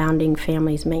when founding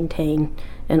families maintain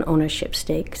an ownership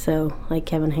stake. So, like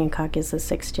Kevin Hancock is the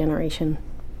 6th generation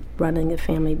running a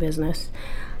family business.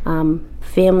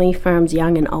 Family firms,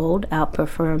 young and old,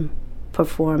 perform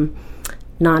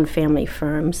non-family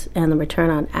firms, and the return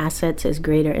on assets is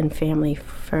greater in family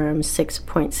firms,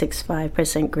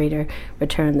 6.65% greater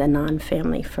return than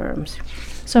non-family firms.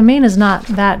 So Maine is not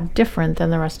that different than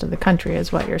the rest of the country,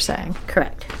 is what you're saying?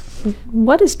 Correct.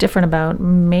 What is different about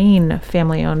Maine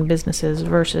family-owned businesses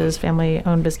versus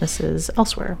family-owned businesses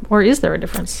elsewhere? Or is there a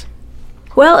difference?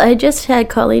 Well, I just had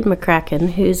Colleen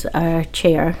McCracken, who's our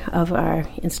chair of our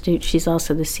institute. She's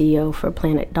also the CEO for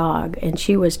Planet Dog, and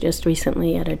she was just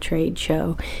recently at a trade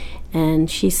show,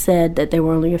 and she said that there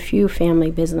were only a few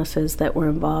family businesses that were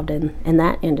involved in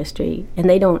that industry, and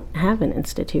they don't have an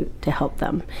institute to help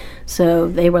them. So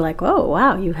they were like, oh,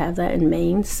 wow, you have that in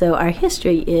Maine? So our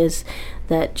history is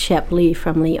that Shep Lee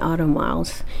from Lee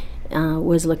Automobiles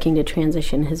was looking to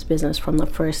transition his business from the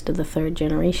 1st to the 3rd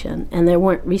generation, and there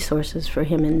weren't resources for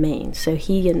him in Maine. So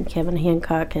he and Kevin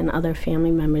Hancock and other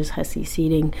family members, Hussey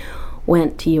Seating,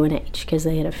 went to UNH because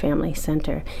they had a family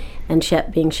center. And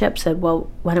Shep, being Shep, said,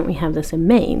 well, why don't we have this in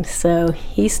Maine? So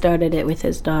he started it with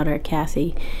his daughter,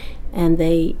 Kathy, and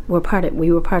we were part of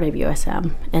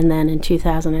USM. And then in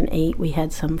 2008, we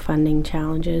had some funding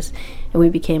challenges, and we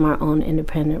became our own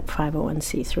independent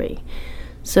 501c3.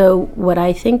 So what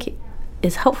I think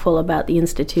is helpful about the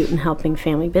Institute in helping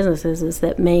family businesses is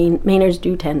that Mainers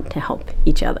do tend to help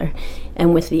each other.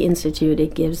 And with the Institute,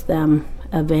 it gives them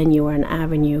a venue or an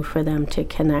avenue for them to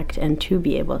connect and to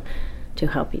be able to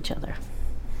help each other.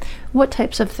 What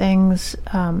types of things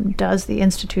does the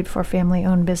Institute for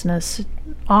Family-Owned Business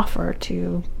offer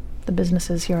to the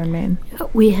businesses here in Maine?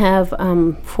 We have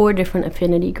 4 different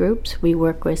affinity groups. We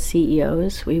work with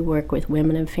CEOs. We work with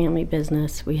women in family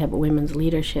business. We have a women's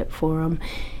leadership forum.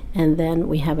 And then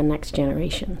we have a next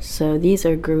generation. So these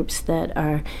are groups that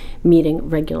are meeting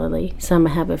regularly. Some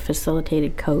have a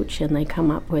facilitated coach, and they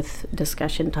come up with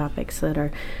discussion topics that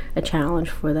are a challenge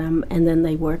for them, and then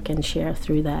they work and share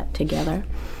through that together.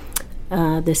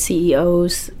 The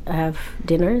CEOs have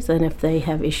dinners, and if they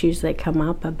have issues that come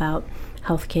up about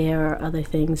healthcare or other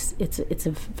things, it's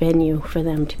a venue for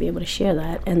them to be able to share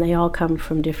that. And they all come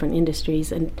from different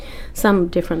industries and some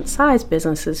different size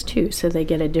businesses too, so they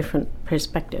get a different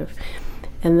perspective.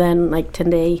 And then, like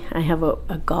today, I have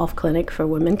a golf clinic for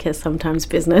women, because sometimes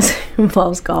business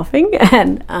involves golfing,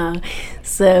 and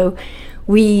so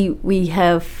we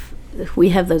have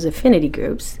those affinity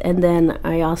groups. And then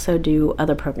I also do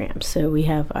other programs. So we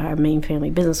have our Maine Family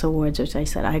Business Awards, which I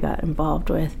said I got involved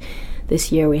with.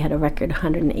 This year we had a record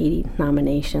 180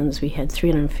 nominations. We had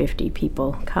 350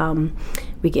 people come.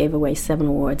 We gave away 7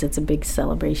 awards. It's a big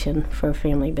celebration for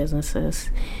family businesses.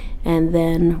 And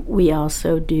then we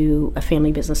also do a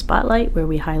family business spotlight, where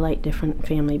we highlight different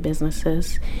family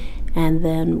businesses. And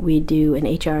then we do an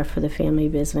HR for the Family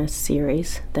Business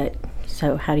series.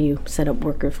 So how do you set up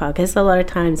worker file? Because a lot of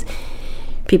times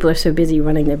people are so busy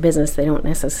running their business, they don't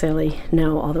necessarily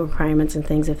know all the requirements and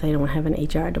things if they don't have an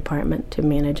HR department to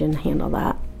manage and handle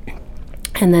that.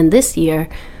 And then this year,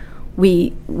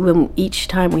 each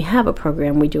time we have a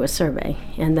program, we do a survey,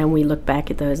 and then we look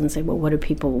back at those and say, well, what do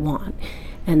people want?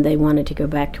 And they wanted to go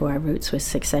back to our roots with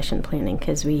succession planning,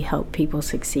 because we help people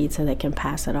succeed so they can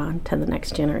pass it on to the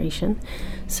next generation.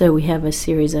 So we have a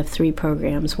series of 3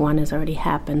 programs. One has already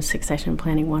happened, Succession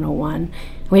Planning 101.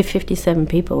 We have 57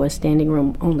 people with standing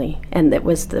room only, and that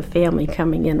was the family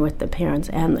coming in with the parents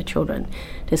and the children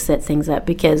to set things up,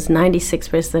 because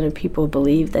 96% of people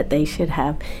believe that they should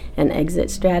have an exit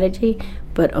strategy,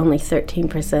 but only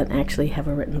 13% actually have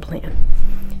a written plan.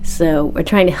 So we're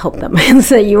trying to help them. And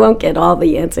so you won't get all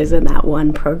the answers in that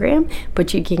one program,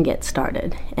 but you can get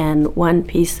started. And one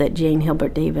piece that Jane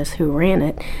Hilbert Davis, who ran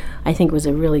it, I think was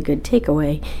a really good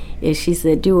takeaway, is she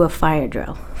said, do a fire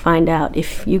drill. Find out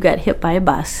if you got hit by a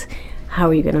bus, how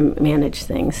are you going to manage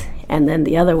things? And then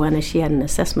the other one is she had an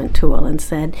assessment tool and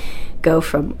said, go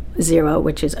from 0,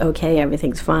 which is okay,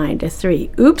 everything's fine, to 3.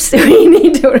 Oops, we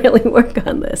need to really work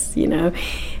on this,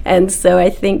 And so I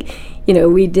think,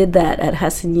 we did that at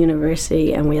Hudson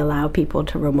University, and we allow people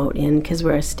to remote in, because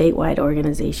we're a statewide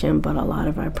organization, but a lot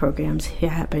of our programs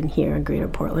happen here in Greater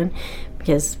Portland,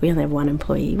 because we only have 1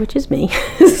 employee, which is me.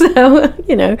 So,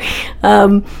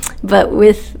 but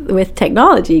with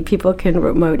technology, people can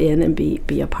remote in and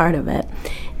be a part of it.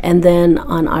 And then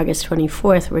on August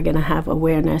 24th, we're going to have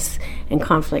awareness and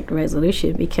conflict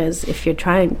resolution, because if you're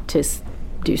trying to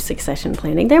do succession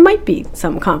planning, there might be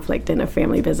some conflict in a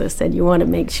family business, and you want to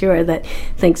make sure that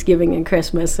Thanksgiving and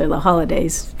Christmas or the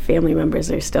holidays, family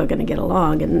members are still going to get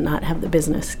along and not have the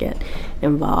business get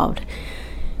involved.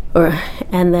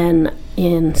 And then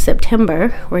in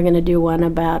September, we're going to do one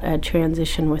about a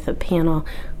transition with a panel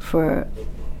for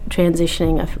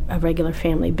transitioning a regular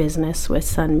family business with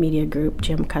Sun Media Group,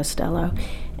 Jim Costello.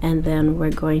 And then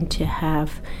we're going to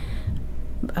have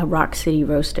a Rock City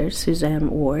roaster,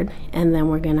 Suzanne Ward, and then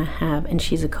we're going to have, and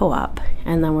she's a co-op,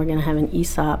 and then we're going to have an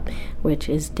ESOP, which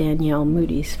is Danielle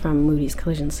Moody's from Moody's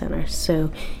Collision Center.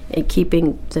 So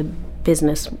keeping the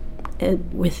business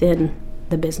within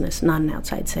the business, not an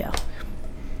outside sale.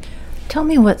 Tell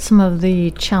me what some of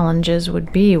the challenges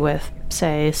would be with,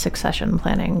 say, succession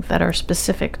planning that are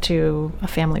specific to a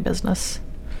family business.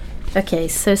 Okay,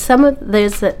 so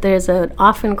there's an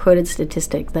often quoted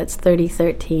statistic that's 30,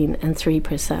 13, and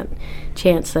 3%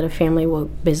 chance that a family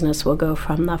business will go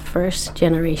from the first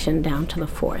generation down to the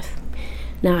 4th.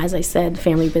 Now, as I said,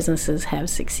 family businesses have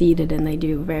succeeded and they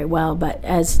do very well, but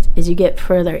as you get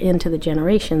further into the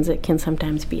generations, it can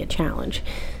sometimes be a challenge.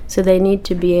 So they need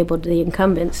to be able to, the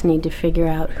incumbents need to figure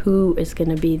out who is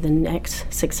going to be the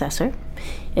next successor.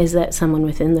 Is that someone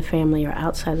within the family or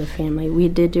outside the family? We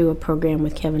did do a program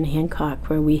with Kevin Hancock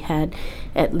where we had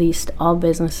at least all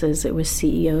businesses, it was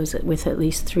CEOs with at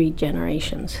least 3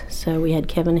 generations. So we had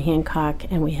Kevin Hancock,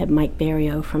 and we had Mike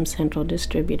Barrio from Central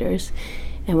Distributors,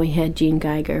 and we had Gene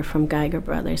Geiger from Geiger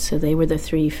Brothers. So they were the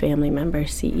 3 family member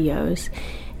CEOs.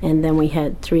 And then we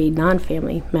had 3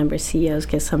 non-family member CEOs,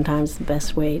 because sometimes the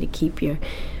best way to keep your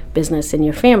business in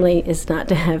your family is not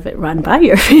to have it run by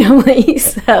your family.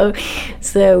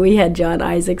 So we had John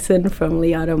Isaacson from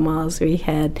Lee Auto Malls. We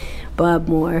had Bob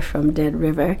Moore from Dead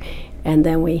River. And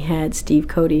then we had Steve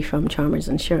Cody from Chalmers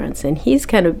Insurance, and he's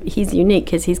unique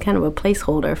because he's kind of a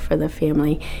placeholder for the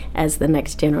family as the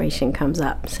next generation comes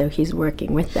up. So he's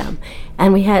working with them.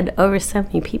 And we had over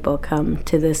 70 people come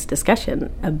to this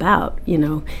discussion about,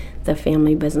 the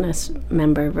family business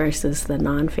member versus the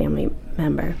non-family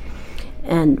member.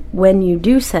 And when you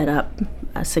do set up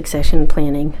a succession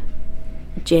planning,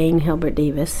 Jane Hilbert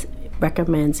Davis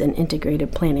recommends an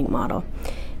integrated planning model.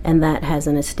 And that has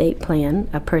an estate plan,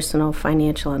 a personal,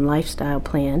 financial, and lifestyle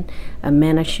plan, a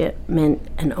management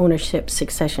and ownership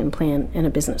succession plan, and a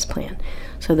business plan.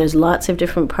 So there's lots of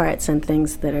different parts and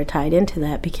things that are tied into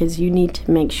that, because you need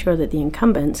to make sure that the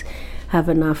incumbents have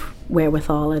enough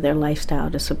wherewithal of their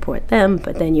lifestyle to support them,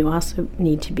 but then you also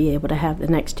need to be able to have the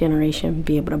next generation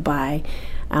be able to buy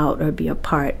out or be a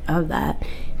part of that,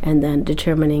 and then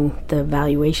determining the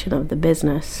valuation of the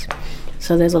business.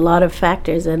 So there's a lot of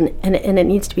factors, and it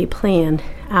needs to be planned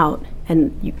out.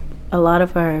 And a lot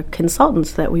of our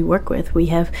consultants that we work with, we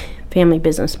have family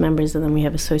business members, and then we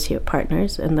have associate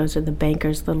partners, and those are the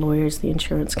bankers, the lawyers, the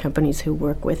insurance companies who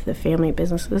work with the family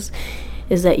businesses,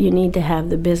 is that you need to have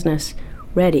the business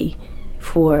ready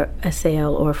for a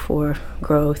sale or for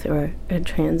growth or a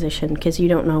transition, because you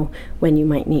don't know when you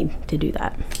might need to do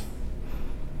that.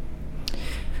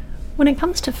 When it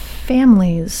comes to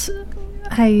families,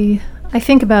 I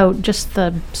think about just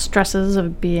the stresses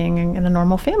of being in a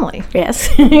normal family. Yes.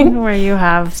 Where you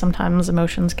have, sometimes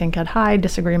emotions can get high,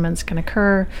 disagreements can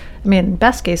occur. I mean,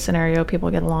 best case scenario, people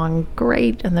get along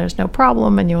great and there's no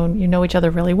problem, and you know each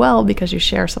other really well because you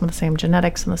share some of the same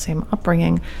genetics and the same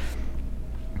upbringing.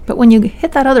 But when you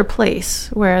hit that other place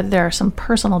where there are some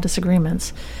personal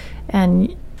disagreements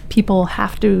and people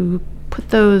have to put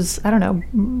those, I don't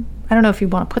know if you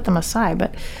want to put them aside,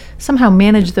 but somehow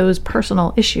manage those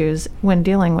personal issues when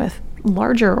dealing with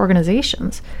larger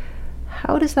organizations.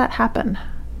 How does that happen?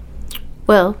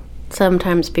 Well,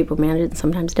 sometimes people manage it and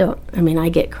sometimes don't. I mean, I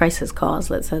get crisis calls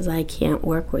that says, I can't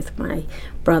work with my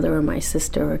brother or my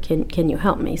sister, or can you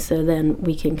help me? So then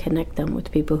we can connect them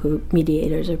with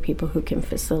mediators or people who can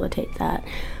facilitate that.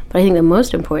 But I think the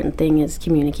most important thing is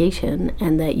communication,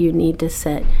 and that you need to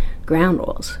set ground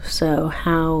rules. So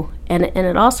how, and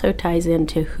it also ties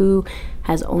into who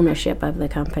has ownership of the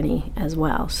company as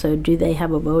well. So do they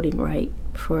have a voting right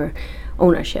for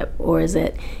ownership, or is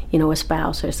it, a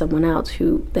spouse or someone else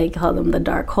who, they call them the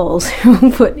dark holes,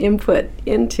 who put input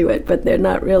into it, but they're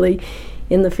not really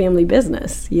in the family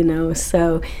business,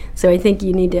 So I think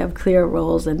you need to have clear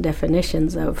roles and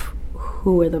definitions of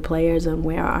who are the players and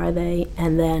where are they,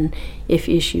 and then if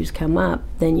issues come up,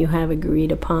 then you have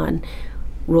agreed upon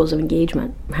rules of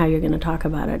engagement, how you're going to talk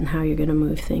about it and how you're going to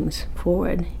move things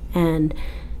forward. And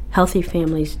healthy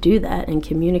families do that and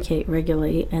communicate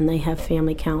regularly, and they have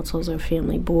family councils or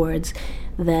family boards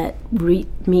that meet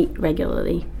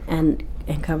regularly and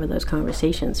cover those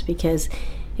conversations, because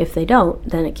if they don't,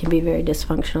 then it can be very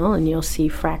dysfunctional, and you'll see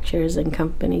fractures in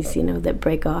companies, that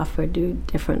break off or do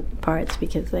different parts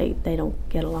because they don't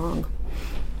get along.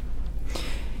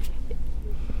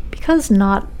 Because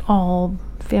not all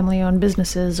family-owned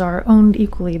businesses are owned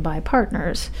equally by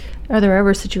partners, are there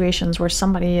ever situations where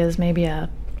somebody is maybe a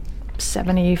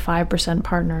 75%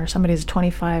 partner, somebody's a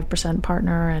 25%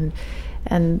 partner,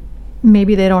 and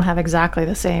maybe they don't have exactly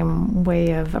the same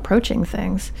way of approaching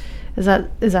things? Is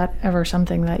that ever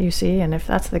something that you see? And if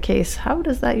that's the case, how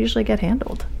does that usually get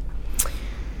handled?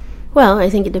 Well, I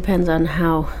think it depends on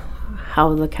how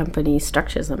the company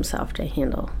structures themselves to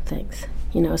handle things.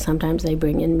 Sometimes they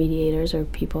bring in mediators or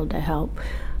people to help.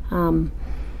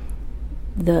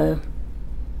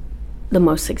 The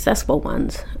most successful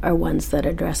ones are ones that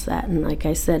address that. And like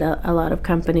I said, a lot of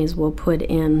companies will put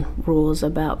in rules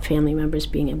about family members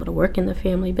being able to work in the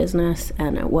family business,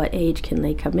 and at what age can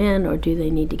they come in, or do they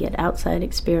need to get outside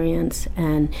experience,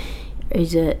 and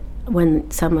is it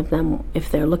when some of them, if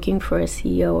they're looking for a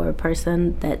CEO or a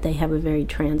person, that they have a very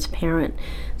transparent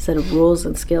set of rules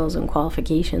and skills and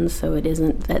qualifications, so it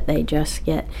isn't that they just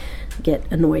get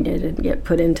anointed and get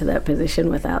put into that position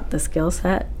without the skill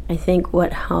set. I think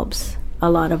what helps a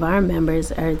lot of our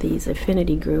members are these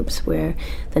affinity groups where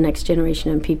the next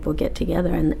generation of people get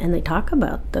together and they talk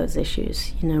about those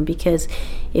issues, because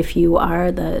if you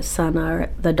are the son or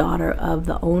the daughter of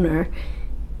the owner,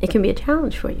 it can be a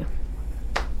challenge for you.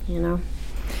 Yeah,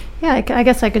 I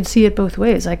guess I could see it both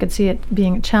ways. I could see it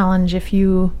being a challenge if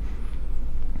you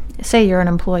say you're an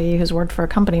employee who's worked for a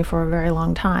company for a very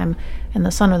long time, and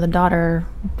the son or the daughter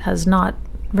has not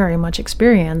very much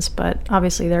experience, but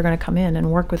obviously they're going to come in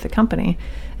and work with the company,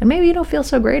 and maybe you don't feel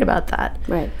so great about that.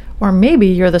 Right. Or maybe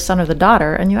you're the son or the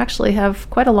daughter and you actually have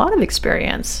quite a lot of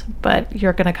experience, but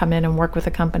you're going to come in and work with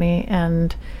the company,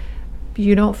 and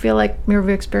you don't feel like your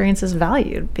experience is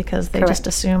valued because they Correct. just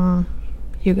assume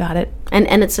you got it.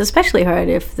 And it's especially hard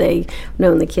if they've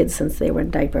known the kids since they were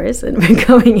diapers and been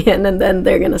going in, and then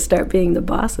they're going to start being the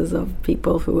bosses of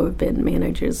people who have been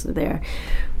managers there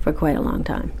for quite a long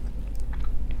time.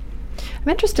 I'm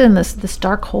interested in this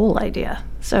dark hole idea.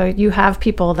 So you have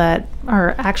people that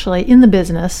are actually in the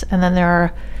business, and then there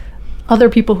are other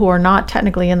people who are not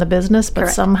technically in the business, but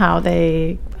Correct. somehow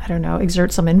they, I don't know,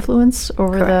 exert some influence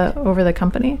over Correct. the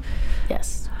company.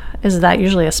 Yes. Is that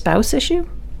usually a spouse issue?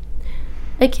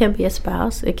 It can be a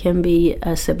spouse. It can be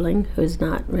a sibling who's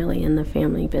not really in the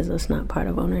family business, not part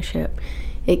of ownership.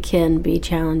 It can be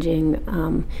challenging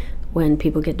when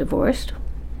people get divorced.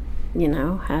 You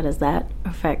know, how does that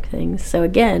affect things? So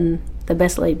again, the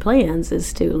best laid plans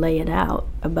is to lay it out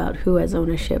about who has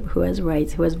ownership, who has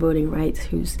rights, who has voting rights,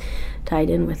 who's tied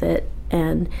in with it,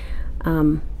 and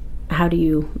how do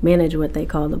you manage what they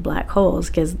call the black holes,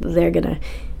 because they're going to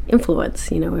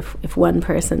influence. You know, if one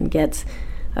person gets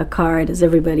a car, does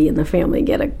everybody in the family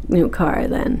get a new car?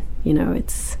 Then, you know,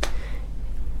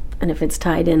 and if it's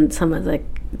tied in, some of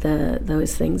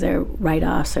those things are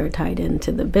write-offs are tied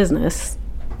into the business,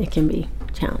 it can be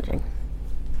challenging.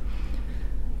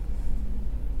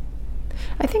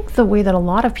 I think the way that a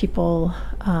lot of people,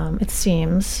 it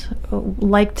seems,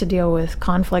 like to deal with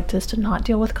conflict is to not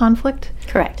deal with conflict.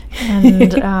 Correct.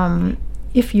 And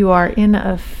if you are in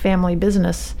a family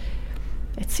business,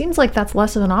 it seems like that's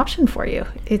less of an option for you.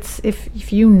 It's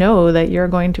if you know that you're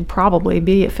going to probably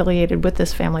be affiliated with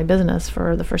this family business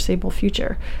for the foreseeable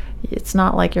future, it's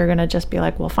not like you're going to just be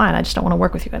like, well, fine, I just don't want to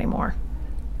work with you anymore.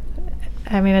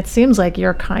 I mean, it seems like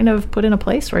you're kind of put in a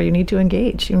place where you need to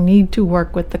engage. You need to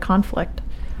work with the conflict.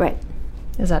 Right.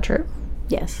 Is that true?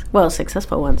 Yes. Well,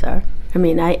 successful ones are. I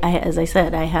mean, I as I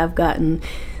said, I have gotten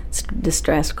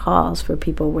distressed calls for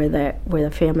people where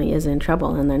the family is in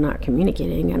trouble and they're not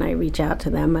communicating, and I reach out to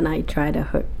them and I try to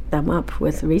hook them up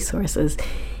with resources.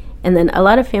 And then a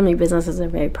lot of family businesses are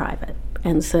very private,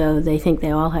 and so they think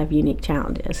they all have unique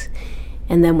challenges.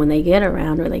 And then when they get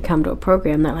around or they come to a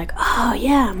program, they're like, oh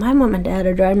yeah, my mom and dad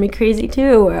are driving me crazy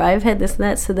too, or I've had this and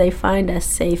that. So they find a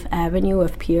safe avenue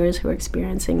of peers who are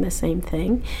experiencing the same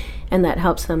thing, and that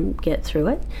helps them get through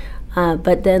it.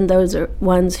 But then those are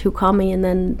ones who call me and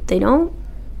then they don't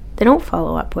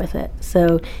follow up with it.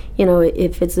 So, you know,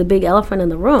 if it's a big elephant in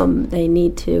the room, they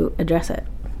need to address it,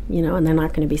 you know, and they're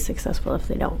not going to be successful if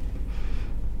they don't.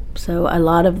 So a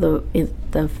lot of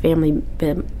the family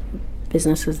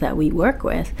businesses that we work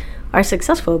with are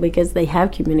successful because they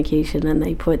have communication and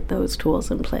they put those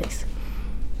tools in place.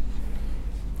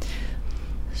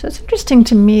 So it's interesting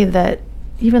to me that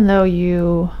even though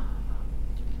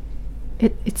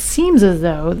it seems as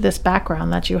though this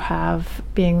background that you have,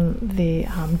 being the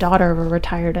daughter of a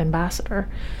retired ambassador,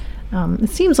 it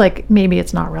seems like maybe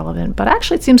it's not relevant, but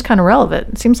actually it seems kind of relevant.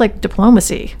 It seems like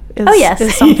diplomacy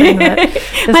is something that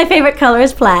is, my favorite color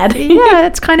is plaid. Yeah,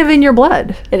 it's kind of in your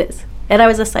blood. It is. And I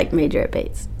was a psych major at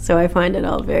Bates, so I find it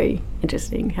all very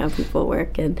interesting how people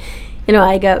work. And, you know,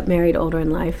 I got married older in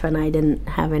life, and I didn't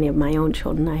have any of my own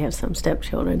children. I have some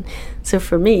stepchildren. So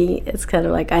for me, it's kind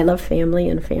of like I love family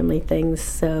and family things,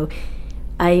 so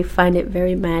I find it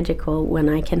very magical when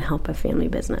I can help a family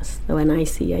business, when I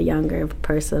see a younger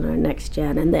person or next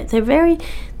gen. And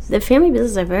the family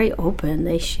businesses are very open.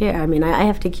 They share. I mean, I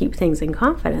have to keep things in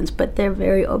confidence, but they're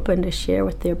very open to share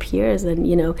with their peers. And,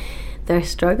 you know, they're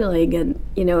struggling, and,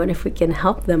 you know, and if we can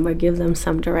help them or give them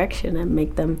some direction and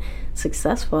make them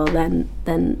successful, then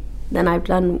I've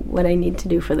done what I need to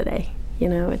do for the day. You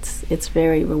know, it's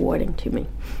very rewarding to me.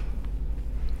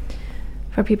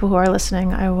 For people who are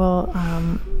listening, I will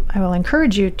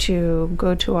encourage you to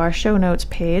go to our show notes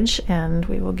page, and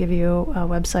we will give you a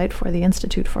website for the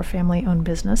Institute for Family-Owned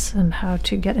Business and how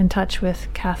to get in touch with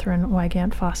Catherine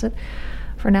Wygant Fawcett.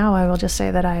 For now, I will just say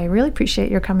that I really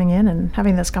appreciate your coming in and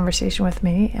having this conversation with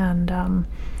me, and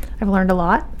I've learned a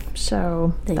lot.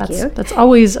 So that's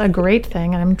always a great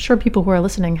thing, and I'm sure people who are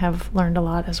listening have learned a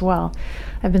lot as well.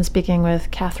 I've been speaking with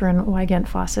Catherine Wygant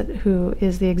Fawcett, who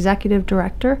is the Executive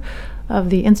Director of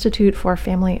the Institute for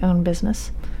Family-Owned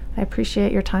Business. I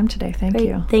appreciate your time today. Thank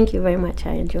you. Thank you very much.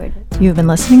 I enjoyed it. You've been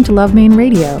listening to Love Maine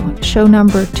Radio, show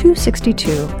number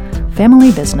 262,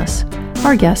 Family Business.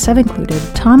 Our guests have included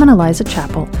Tom and Eliza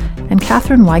Chappell and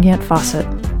Catherine Wygant Fawcett.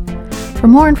 For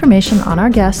more information on our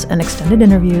guests and extended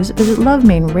interviews, visit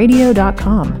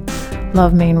lovemaineradio.com.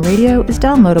 Love Maine Radio is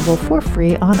downloadable for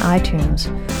free on iTunes.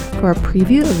 For a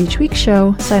preview of each week's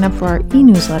show, sign up for our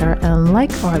e-newsletter and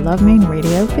like our Love Maine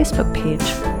Radio Facebook page.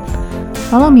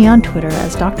 Follow me on Twitter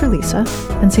as Dr. Lisa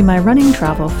and see my running,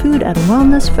 travel, food, and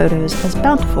wellness photos as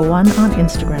Bountiful One on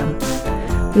Instagram.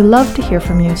 We love to hear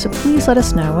from you, so please let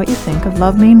us know what you think of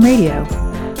Love Maine Radio.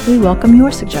 We welcome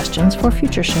your suggestions for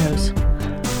future shows.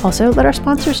 Also, let our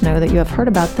sponsors know that you have heard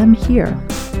about them here.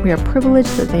 We are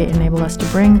privileged that they enable us to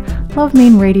bring Love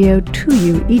Maine Radio to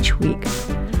you each week.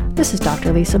 This is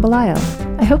Dr. Lisa Belisle.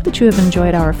 I hope that you have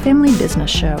enjoyed our family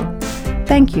business show.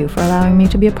 Thank you for allowing me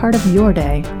to be a part of your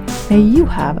day. May you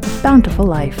have a bountiful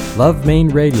life. Love Maine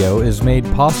Radio is made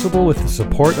possible with the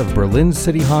support of Berlin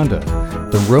City Honda,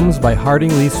 The Rooms by Harding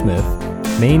Lee Smith,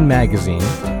 Maine Magazine,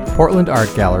 Portland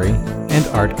Art Gallery, and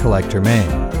Art Collector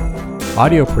Maine.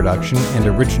 Audio production and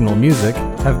original music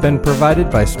have been provided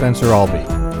by Spencer Albee.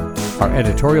 Our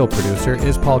editorial producer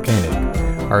is Paul Koenig.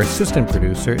 Our assistant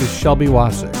producer is Shelby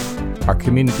Wasik. Our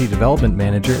community development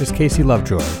manager is Casey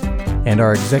Lovejoy. And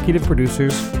our executive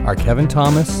producers are Kevin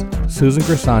Thomas, Susan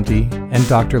Grisanti, and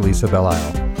Dr. Lisa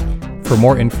Belisle. For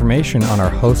more information on our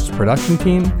host's production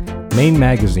team, Maine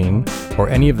Magazine, or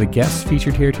any of the guests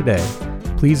featured here today,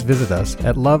 please visit us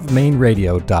at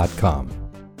lovemaineradio.com.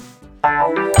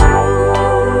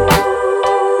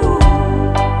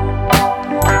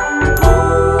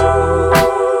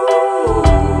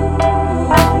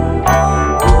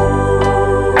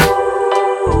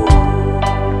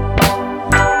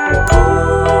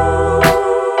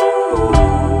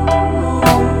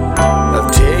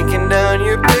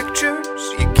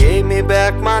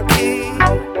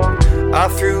 I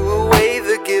threw away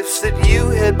the gifts that you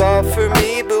had bought for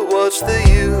me, but what's the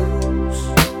use?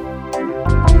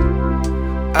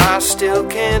 I still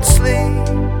can't sleep,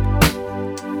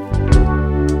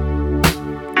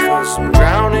 'cause I'm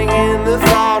drowning in the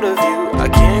thought of you. I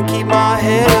can't keep my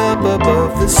head up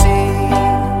above the sea.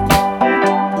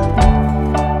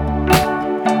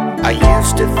 I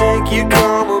used to think you'd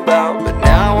come about, but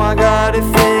now I got it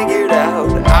figured out.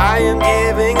 I am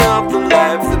giving up the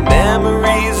life, the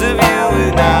memories of you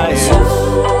and I.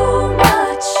 Too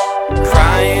much.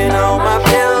 Crying on my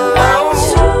pillow.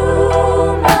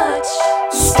 Too much.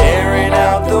 Staring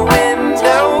out the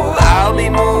window. I'll be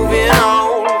moving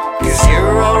on, 'cause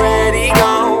you're already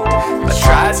gone. I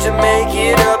tried to make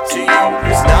it up to you.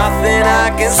 There's nothing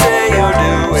I can say or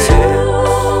do it.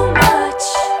 Too much.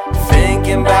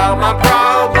 Thinking about my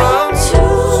problems.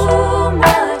 Too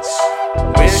much.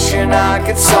 Wishing I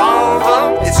could solve them.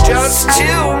 It's just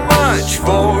too much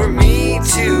for me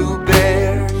to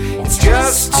bear. It's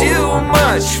just too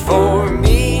much for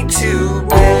me to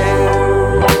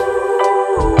bear.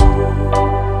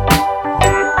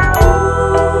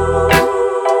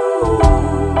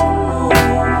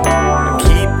 I'm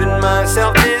keeping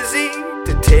myself busy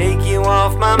to take you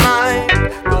off my mind,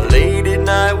 but late at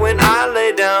night when I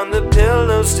lay down, the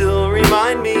pillows still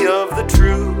remind me of the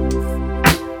truth.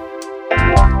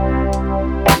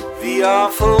 The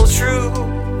awful truth.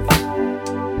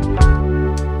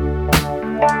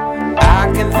 I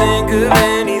can think of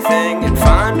anything and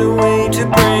find a way to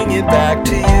bring it back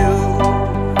to you.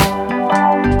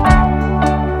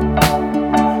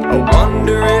 I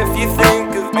wonder if you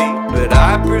think of me, but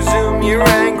I presume you're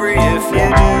angry if you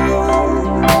do.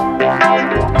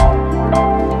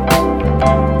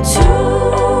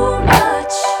 Too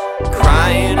much.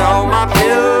 Crying on my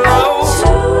pillow.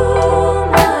 Too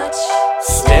much.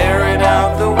 Staring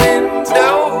out the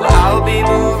window. I'll be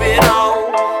moving on,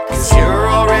 'cause you're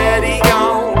already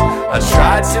gone. I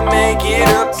tried to make it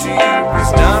up to you.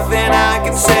 There's nothing I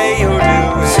can say or do.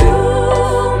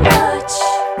 Too much.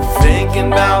 Thinking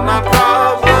about my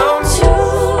problems.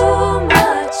 Too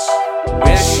much.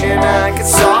 Wishing I could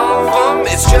solve them.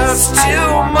 It's just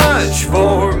too much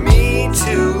for me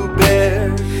to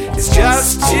bear. It's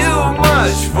just too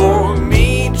much for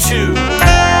me to bear.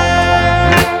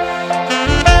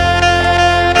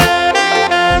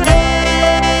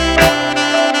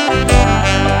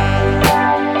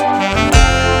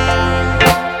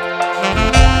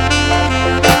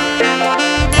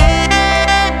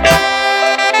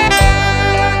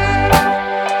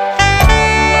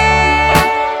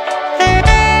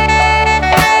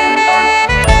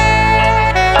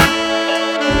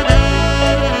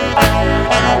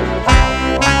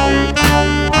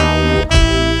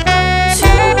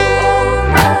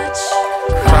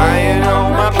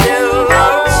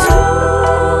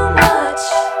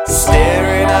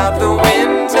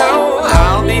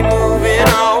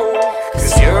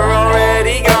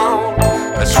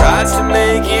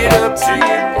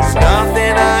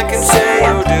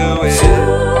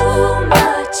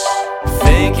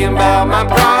 About my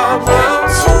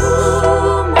problems.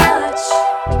 Too much.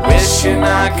 Wishing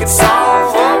I could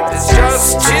solve them. It's just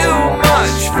too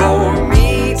much for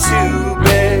me to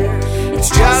bear. It's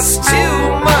just too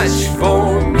much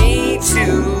for me to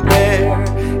bear.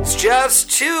 It's just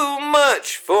just too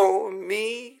much for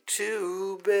me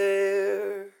to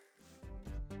bear.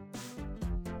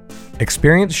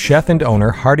 Experience chef and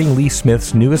owner Harding Lee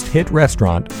Smith's newest hit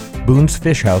restaurant, Boone's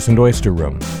Fish House and Oyster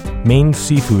Room, Maine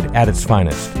seafood at its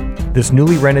finest. This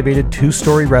newly renovated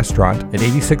 2-story restaurant at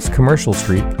 86 Commercial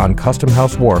Street on Custom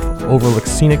House Wharf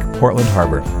overlooks scenic Portland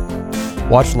Harbor.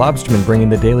 Watch lobstermen bring in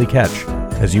the daily catch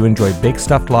as you enjoy baked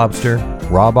stuffed lobster,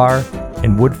 raw bar,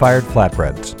 and wood-fired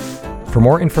flatbreads. For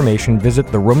more information, visit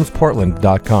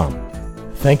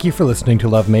theroomsportland.com. Thank you for listening to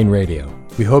Love Maine Radio.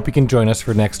 We hope you can join us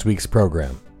for next week's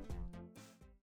program.